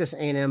about Texas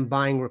A&M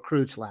buying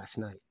recruits last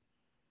night?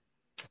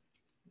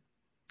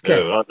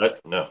 Okay.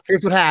 No.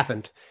 Here's what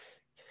happened.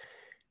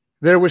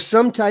 There was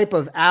some type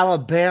of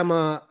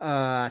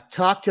Alabama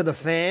talk to the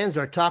fans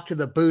or talk to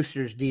the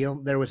boosters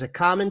deal. There was a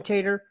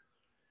commentator,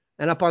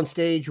 and up on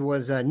stage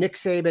was Nick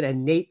Saban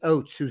and Nate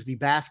Oates, who's the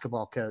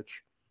basketball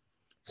coach.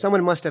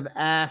 Someone must have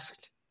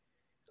asked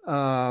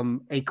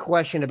a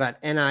question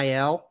about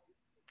NIL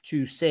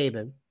to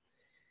Saban,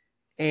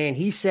 and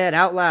he said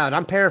out loud,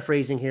 I'm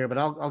paraphrasing here, but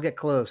I'll get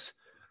close.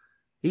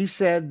 He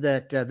said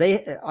that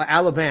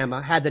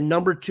Alabama had the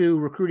number 2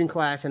 recruiting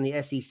class in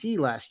the SEC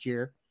last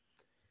year.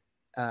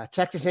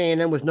 Texas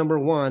A&M was number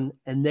 1,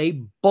 and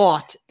they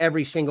bought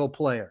every single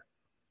player.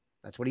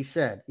 That's what he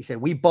said. He said,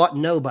 we bought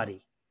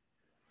nobody.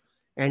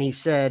 And he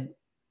said,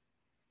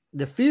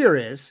 the fear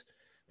is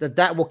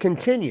that will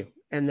continue.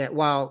 And that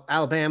while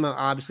Alabama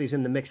obviously is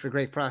in the mix for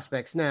great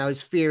prospects now,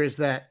 his fear is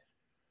that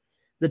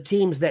the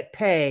teams that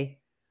pay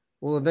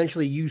will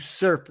eventually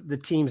usurp the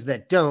teams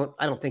that don't.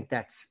 I don't think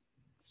that's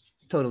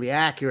totally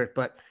accurate,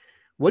 but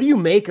what do you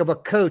make of a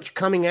coach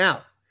coming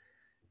out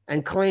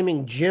and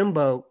claiming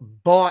Jimbo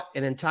bought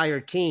an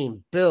entire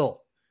team?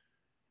 Bill,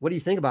 what do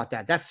you think about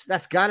that?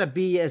 That's got to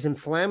be as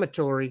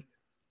inflammatory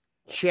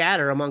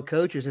chatter among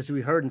coaches as we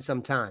heard in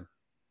some time.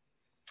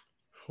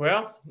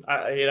 Well,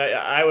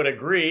 I would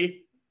agree.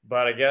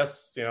 But I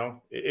guess,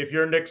 if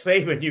you're Nick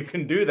Saban, you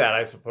can do that,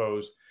 I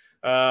suppose.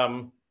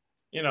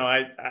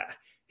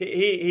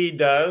 He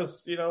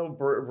does,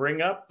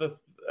 bring up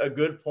a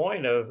good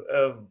point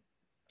of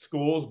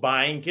schools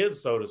buying kids,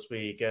 so to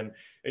speak. And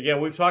again,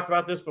 we've talked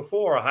about this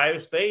before. Ohio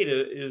State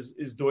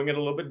is doing it a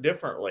little bit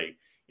differently.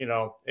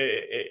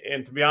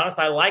 And to be honest,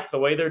 I like the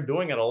way they're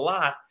doing it a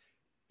lot.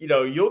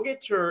 You'll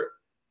get your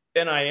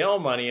NIL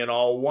money and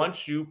all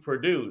once you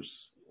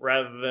produce,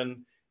 rather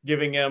than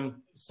giving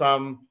them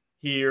some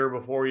here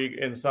before you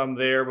and some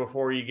there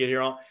before you get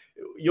here.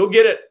 You'll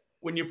get it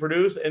when you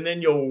produce, and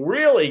then you'll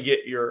really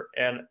get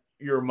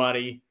your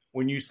money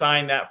when you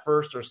sign that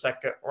first or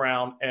second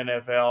round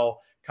NFL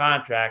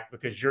contract,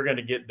 because you're going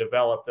to get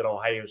developed at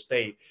Ohio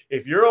State.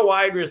 If you're a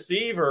wide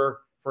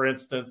receiver, for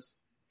instance,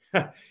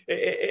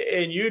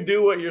 and you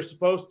do what you're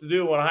supposed to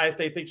do, what Ohio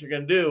State thinks you're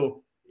going to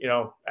do,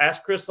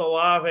 ask Chris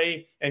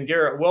Olave and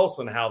Garrett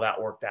Wilson how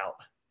that worked out.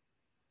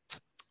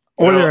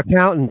 Or their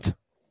accountant.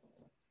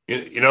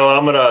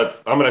 I'm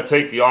gonna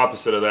take the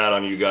opposite of that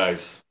on you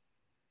guys.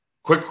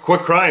 Quit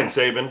crying,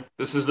 Saban.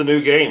 This is the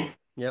new game.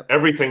 Yep.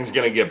 Everything's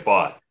gonna get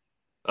bought.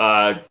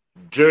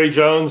 Jerry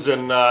Jones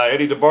and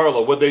Eddie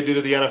DeBartolo, what'd they do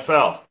to the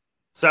NFL?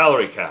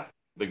 Salary cap.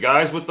 The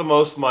guys with the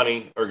most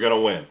money are gonna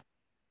win.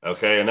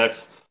 Okay, and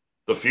that's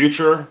the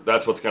future.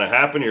 That's what's gonna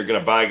happen. You're gonna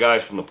buy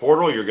guys from the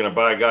portal. You're gonna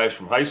buy guys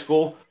from high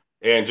school.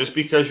 And just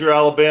because you're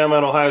Alabama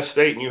and Ohio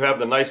State and you have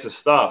the nicest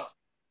stuff,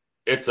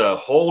 it's a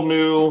whole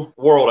new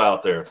world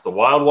out there. It's the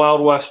wild,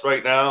 wild west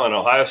right now, and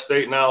Ohio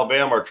State and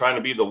Alabama are trying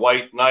to be the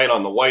white knight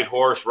on the white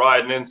horse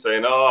riding in,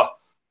 saying,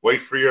 wait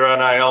for your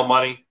NIL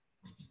money.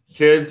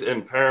 Kids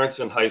and parents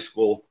in high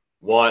school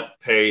want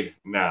paid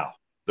now.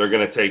 They're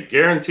going to take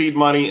guaranteed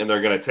money, and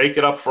they're going to take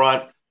it up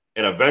front,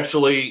 and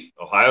eventually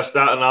Ohio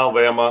State and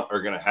Alabama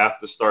are going to have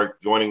to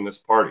start joining this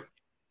party.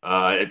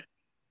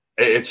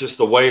 It's just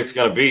the way it's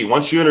going to be.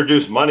 Once you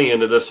introduce money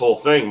into this whole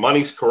thing,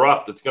 money's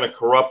corrupt. It's going to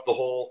corrupt the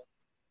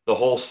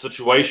whole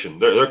situation.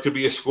 There could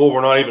be a school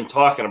we're not even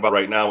talking about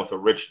right now with a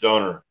rich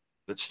donor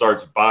that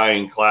starts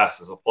buying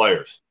classes of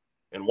players.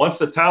 And once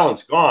the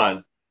talent's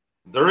gone,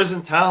 there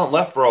isn't talent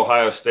left for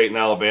Ohio State and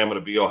Alabama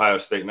to be Ohio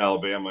State and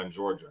Alabama and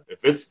Georgia.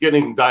 If it's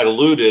getting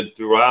diluted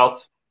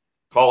throughout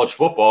college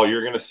football,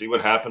 you're going to see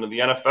what happened in the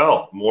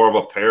NFL. More of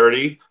a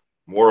parity,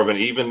 more of an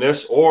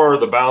evenness, or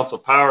the balance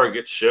of power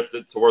gets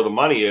shifted to where the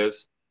money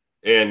is.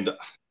 And,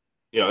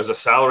 is a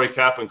salary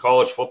cap in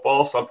college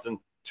football something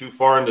too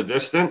far in the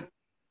distance?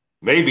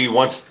 Maybe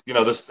once,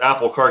 this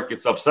apple cart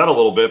gets upset a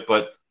little bit,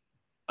 but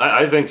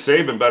I think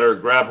Saban better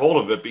grab hold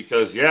of it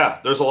because,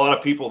 there's a lot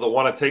of people that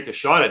want to take a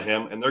shot at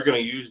him, and they're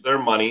going to use their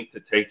money to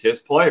take his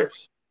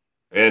players.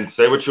 And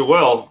say what you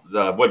will,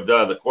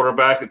 the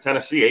quarterback at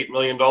Tennessee, $8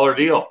 million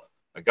deal.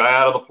 A guy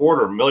out of the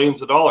portal,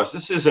 millions of dollars.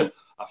 This isn't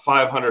a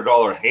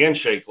 $500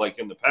 handshake like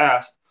in the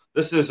past.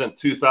 This isn't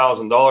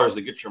 $2,000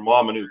 to get your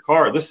mom a new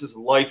car. This is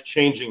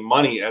life-changing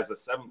money as a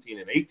 17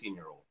 and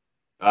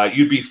 18-year-old.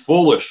 You'd be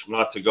foolish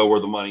not to go where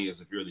the money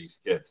is if you're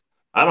these kids.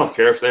 I don't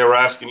care if they were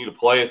asking you to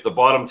play at the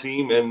bottom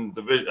team in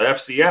the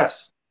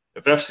FCS.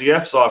 If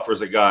FCS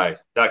offers a guy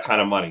that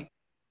kind of money,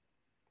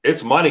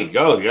 it's money.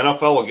 Go. The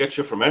NFL will get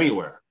you from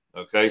anywhere.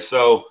 Okay,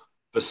 so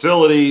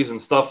facilities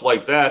and stuff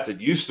like that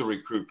used to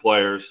recruit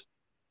players,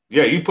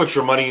 you put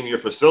your money in your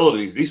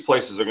facilities. These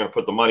places are going to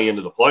put the money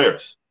into the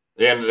players.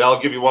 And I'll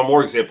give you one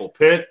more example.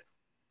 Pitt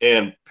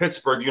and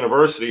Pittsburgh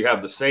University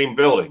have the same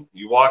building.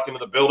 You walk into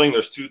the building,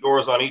 there's two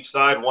doors on each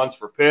side. One's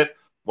for Pitt,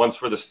 one's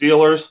for the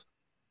Steelers.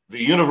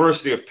 The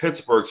University of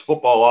Pittsburgh's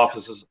football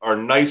offices are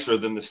nicer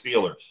than the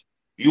Steelers.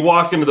 You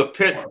walk into the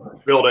Pitt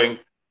building,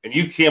 and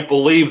you can't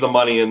believe the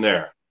money in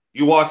there.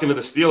 You walk into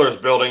the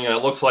Steelers building, and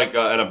it looks like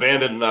an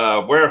abandoned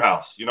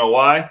warehouse. You know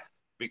why?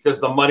 Because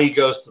the money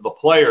goes to the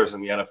players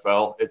in the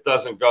NFL. It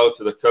doesn't go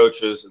to the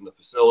coaches and the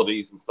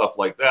facilities and stuff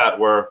like that,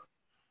 where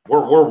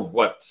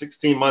we're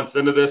 16 months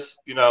into this,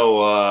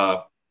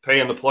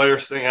 paying the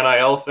players thing,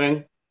 NIL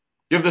thing.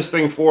 Give this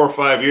thing 4 or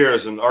 5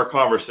 years, and our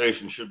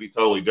conversation should be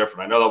totally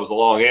different. I know that was a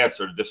long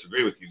answer to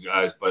disagree with you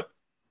guys, but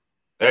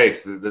hey,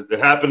 it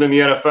happened in the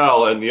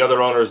NFL, and the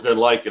other owners didn't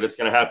like it. It's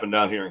going to happen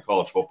down here in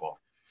college football.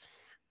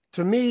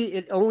 To me,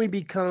 it only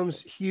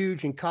becomes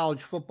huge in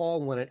college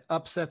football when it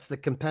upsets the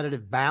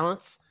competitive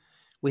balance.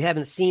 We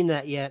haven't seen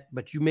that yet,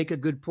 but you make a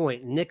good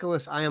point.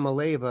 Nicholas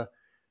Iamaleava,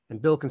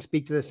 and Bill can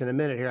speak to this in a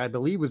minute here, I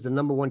believe was the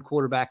number one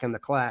quarterback in the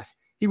class.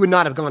 He would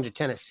not have gone to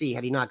Tennessee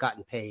had he not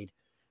gotten paid.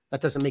 That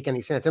doesn't make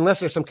any sense,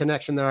 unless there's some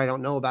connection there I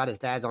don't know about. His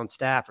dad's on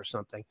staff or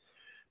something.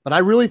 But I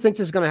really think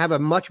this is going to have a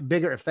much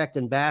bigger effect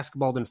in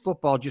basketball than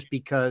football, just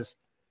because,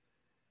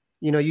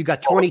 you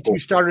got 22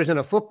 starters in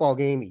a football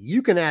game.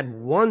 You can add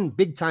one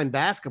big-time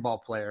basketball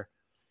player,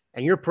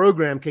 and your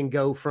program can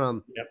go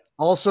from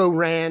also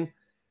ran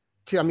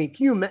to,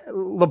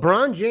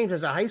 LeBron James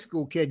as a high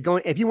school kid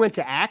going, if you went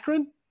to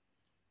Akron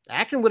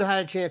would have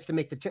had a chance to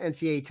make the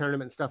NCAA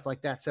tournament and stuff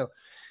like that. So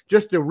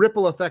just the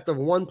ripple effect of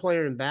one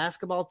player in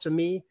basketball, to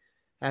me,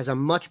 has a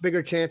much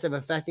bigger chance of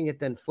affecting it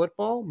than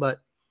football. But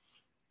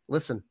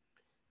listen,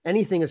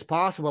 anything is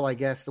possible, I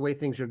guess, the way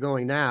things are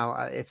going now.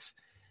 It's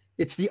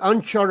the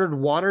uncharted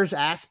waters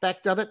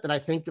aspect of it that I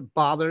think that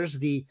bothers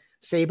the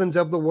Sabans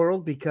of the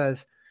world,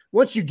 because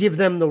once you give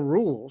them the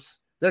rules,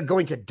 they're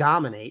going to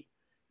dominate.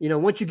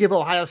 Once you give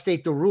Ohio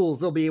State the rules,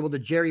 they'll be able to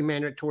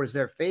gerrymander it towards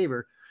their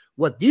favor.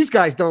 What these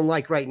guys don't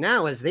like right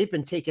now is they've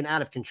been taken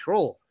out of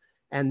control.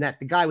 and that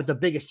the guy with the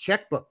biggest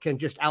checkbook can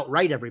just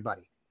outright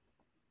everybody.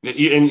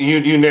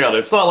 You nailed it.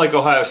 It's not like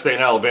Ohio State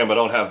and Alabama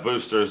don't have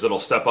boosters that'll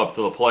step up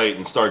to the plate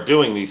and start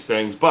doing these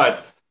things.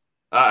 But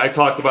I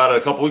talked about it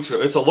a couple weeks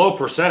ago. It's a low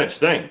percentage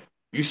thing.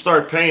 You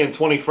start paying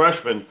 20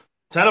 freshmen,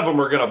 10 of them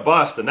are going to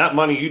bust, and that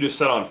money you just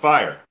set on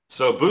fire.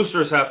 So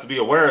boosters have to be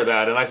aware of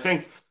that. And I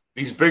think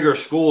these bigger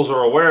schools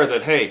are aware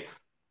that, hey,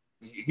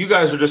 you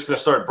guys are just going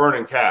to start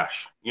burning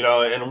cash,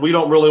 and we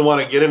don't really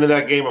want to get into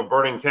that game of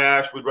burning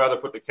cash. We'd rather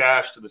put the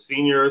cash to the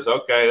seniors.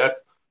 Okay, that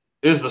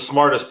is the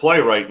smartest play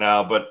right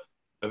now. But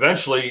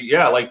eventually,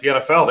 yeah, like the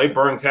NFL, they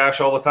burn cash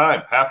all the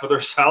time. Half of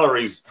their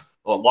salaries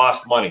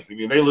lost money. I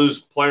mean, they lose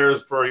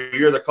players for a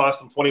year that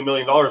cost them $20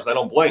 million. They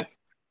don't blink.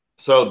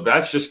 So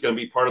that's just going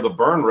to be part of the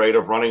burn rate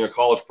of running a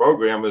college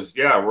program is,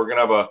 yeah, we're going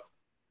to have a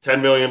 $10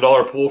 million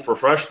pool for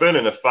freshmen,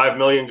 and if $5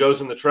 million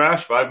goes in the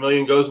trash, $5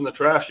 million goes in the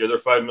trash. The other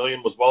 $5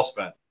 million was well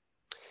spent.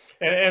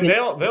 And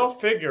they'll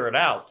figure it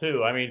out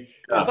too. I mean,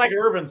 It's like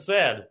Urban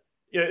said,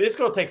 it's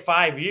going to take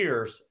 5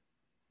 years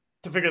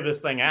to figure this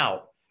thing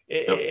out.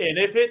 Yep. And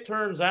if it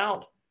turns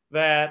out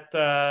that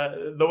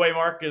the way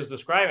Mark is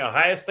describing,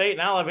 Ohio State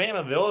and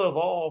Alabama, they'll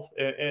evolve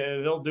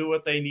and they'll do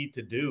what they need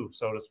to do,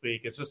 so to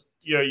speak. It's just,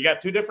 you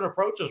got two different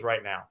approaches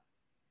right now.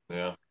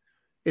 Yeah.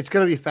 It's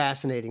going to be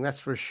fascinating, that's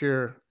for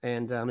sure.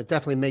 And it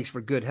definitely makes for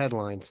good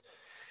headlines.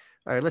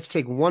 All right, let's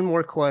take one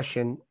more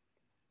question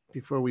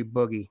before we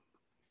boogie.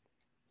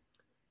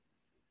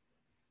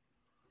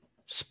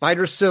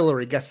 Spider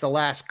Sillery gets the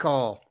last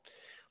call.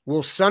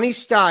 Will Sonny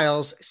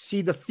Styles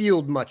see the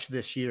field much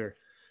this year?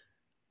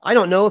 I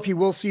don't know if he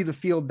will see the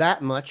field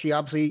that much. He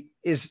obviously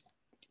is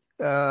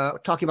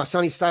talking about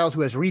Sonny Styles,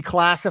 who has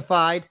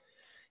reclassified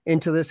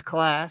into this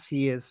class.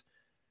 He is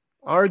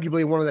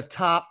arguably one of the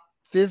top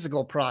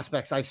physical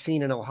prospects I've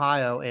seen in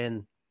Ohio,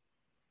 and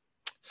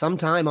some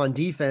time on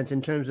defense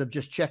in terms of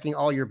just checking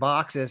all your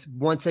boxes.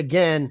 Once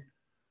again,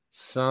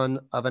 son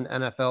of an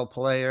NFL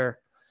player,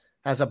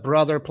 has a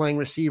brother playing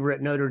receiver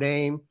at Notre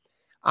Dame.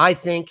 I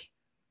think,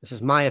 this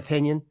is my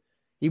opinion,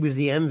 he was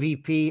the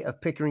MVP of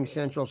Pickering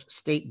Central's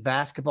state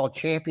basketball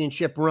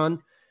championship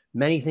run.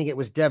 Many think it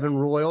was Devin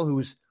Royal,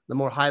 who's the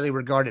more highly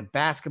regarded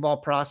basketball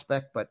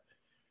prospect, but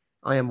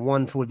I am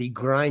one for the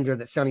grinder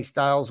that Sonny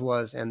Styles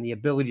was, and the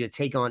ability to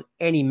take on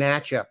any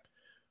matchup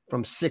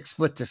from 6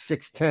 foot to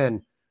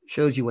 6'10"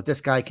 shows you what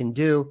this guy can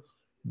do.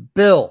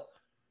 Bill,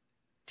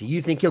 do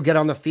you think he'll get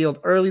on the field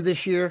early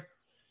this year?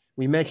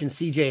 We mentioned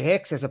CJ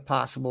Hicks as a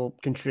possible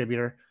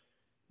contributor.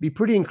 It'd be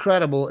pretty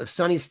incredible if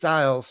Sonny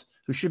Styles,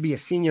 who should be a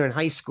senior in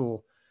high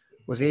school,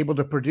 was able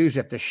to produce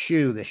at the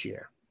shoe this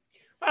year.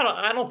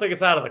 I don't think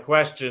it's out of the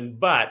question,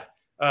 but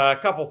a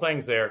couple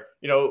things there.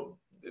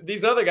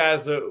 These other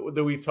guys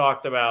that we've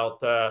talked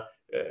about,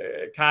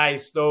 Kai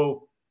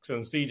Stokes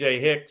and CJ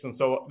Hicks, and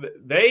so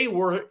they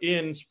were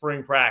in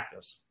spring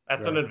practice.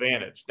 That's right. An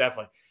advantage,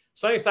 definitely.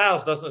 Sonny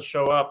Styles doesn't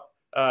show up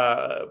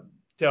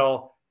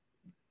till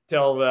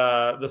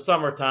the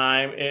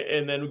summertime,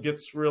 and then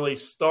gets really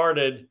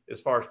started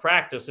as far as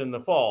practice in the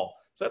fall.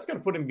 So that's going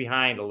to put him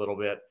behind a little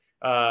bit.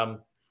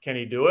 Can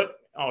he do it?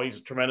 Oh, he's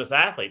a tremendous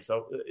athlete,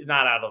 so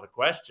not out of the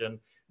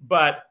question.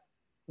 But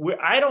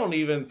I don't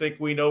even think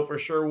we know for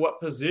sure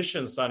what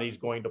position Sonny's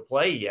going to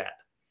play yet.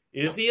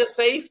 Is he a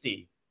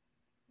safety?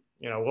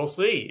 We'll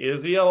see.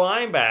 Is he a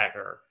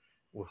linebacker?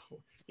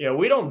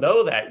 We don't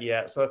know that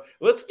yet. So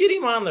let's get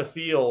him on the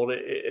field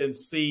and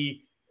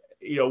see,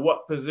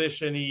 what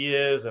position he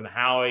is and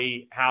how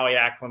he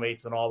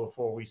acclimates and all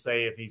before we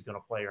say if he's going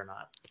to play or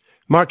not.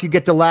 Mark, you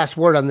get the last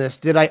word on this.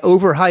 Did I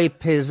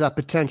overhype his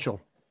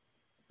potential?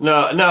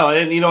 No.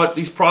 And you know what?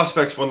 These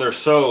prospects, when they're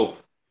so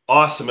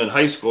awesome in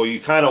high school, you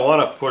kind of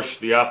want to push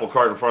the apple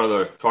cart in front of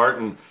the cart.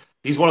 And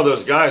he's one of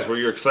those guys where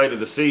you're excited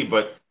to see,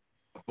 but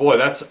boy,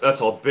 that's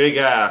a big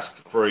ask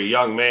for a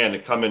young man to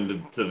come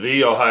into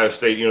the Ohio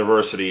State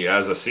University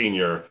as a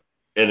senior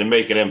and to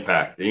make an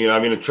impact.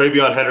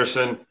 Travion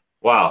Henderson,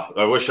 wow,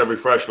 I wish every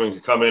freshman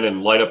could come in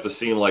and light up the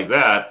scene like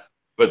that.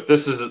 But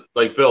this is,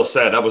 like Bill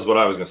said, that was what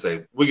I was going to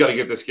say. We got to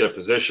get this kid a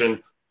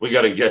position. We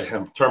got to get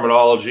him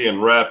terminology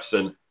and reps.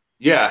 And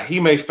yeah, he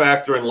may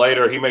factor in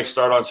later. He may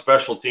start on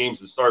special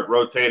teams and start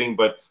rotating,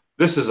 but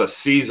this is a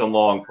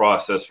season-long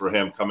process for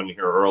him coming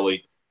here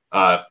early.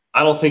 I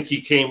don't think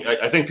he came –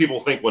 I think people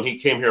think when he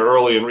came here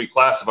early and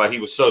reclassified, he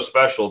was so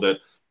special that,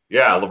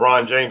 yeah,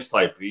 LeBron James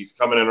type. He's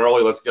coming in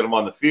early. Let's get him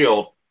on the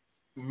field.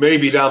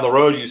 Maybe down the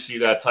road you see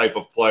that type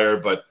of player,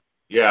 but,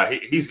 yeah,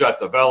 he's got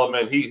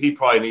development. He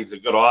probably needs a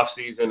good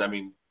offseason. I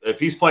mean, if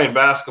he's playing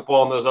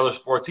basketball and those other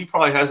sports, he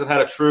probably hasn't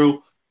had a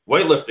true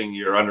weightlifting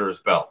year under his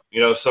belt.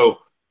 So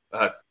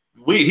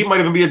he might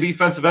even be a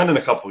defensive end in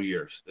a couple of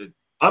years.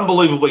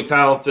 Unbelievably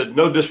talented,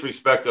 no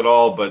disrespect at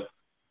all, but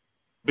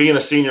being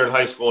a senior in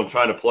high school and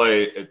trying to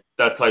play at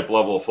that type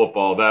level of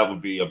football, that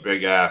would be a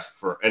big ask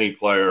for any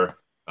player.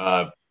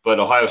 But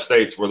Ohio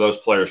State's where those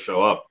players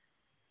show up.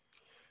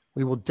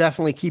 We will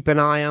definitely keep an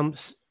eye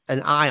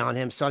on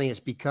him. Sonny has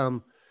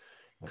become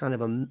kind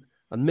of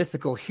a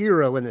mythical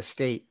hero in the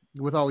state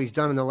with all he's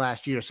done in the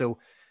last year. So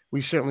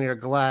we certainly are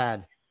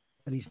glad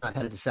that he's not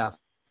headed to South.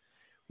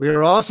 We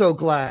are also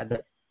glad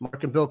that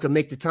Mark and Bill can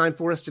make the time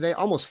for us today.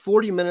 Almost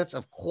 40 minutes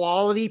of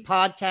quality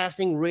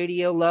podcasting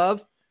radio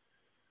love.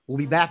 We'll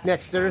be back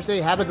next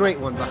Thursday. Have a great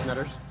one,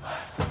 Bucknutters.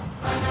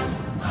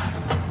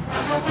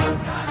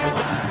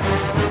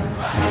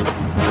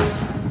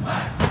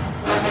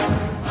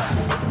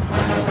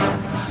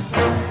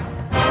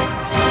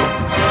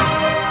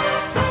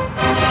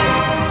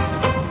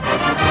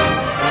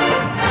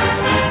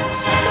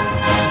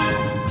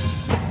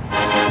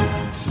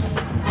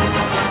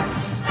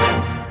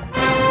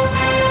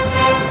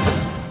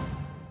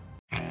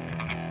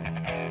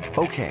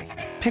 Okay,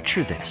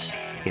 picture this.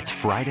 It's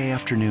Friday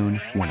afternoon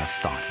when a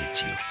thought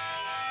hits you.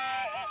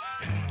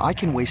 I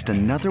can waste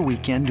another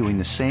weekend doing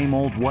the same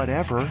old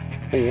whatever,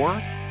 or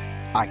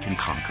I can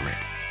conquer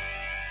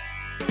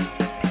it.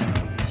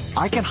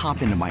 I can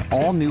hop into my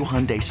all-new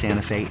Hyundai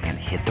Santa Fe and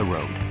hit the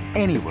road.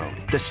 Any road.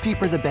 The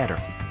steeper, the better.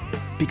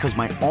 Because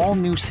my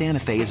all-new Santa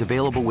Fe is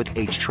available with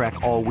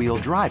H-Track all-wheel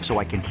drive, so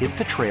I can hit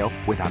the trail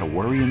without a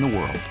worry in the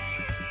world.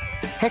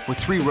 Heck, with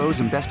 3 rows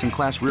and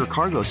best-in-class rear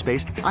cargo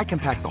space, I can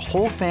pack the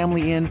whole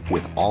family in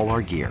with all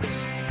our gear.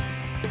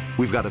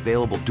 We've got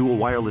available dual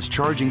wireless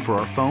charging for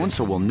our phones,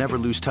 so we'll never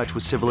lose touch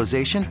with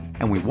civilization,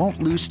 and we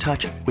won't lose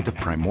touch with the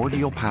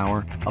primordial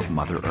power of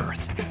Mother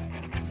Earth.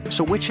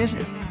 So which is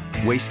it?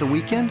 Waste the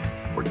weekend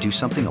or do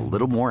something a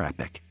little more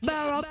epic?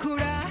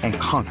 And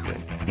conquer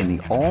it in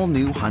the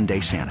all-new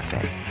Hyundai Santa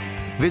Fe.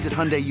 Visit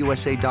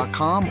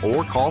HyundaiUSA.com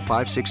or call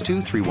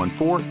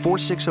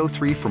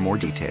 562-314-4603 for more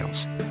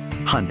details.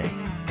 Hyundai.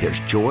 There's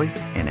joy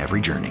in every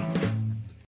journey.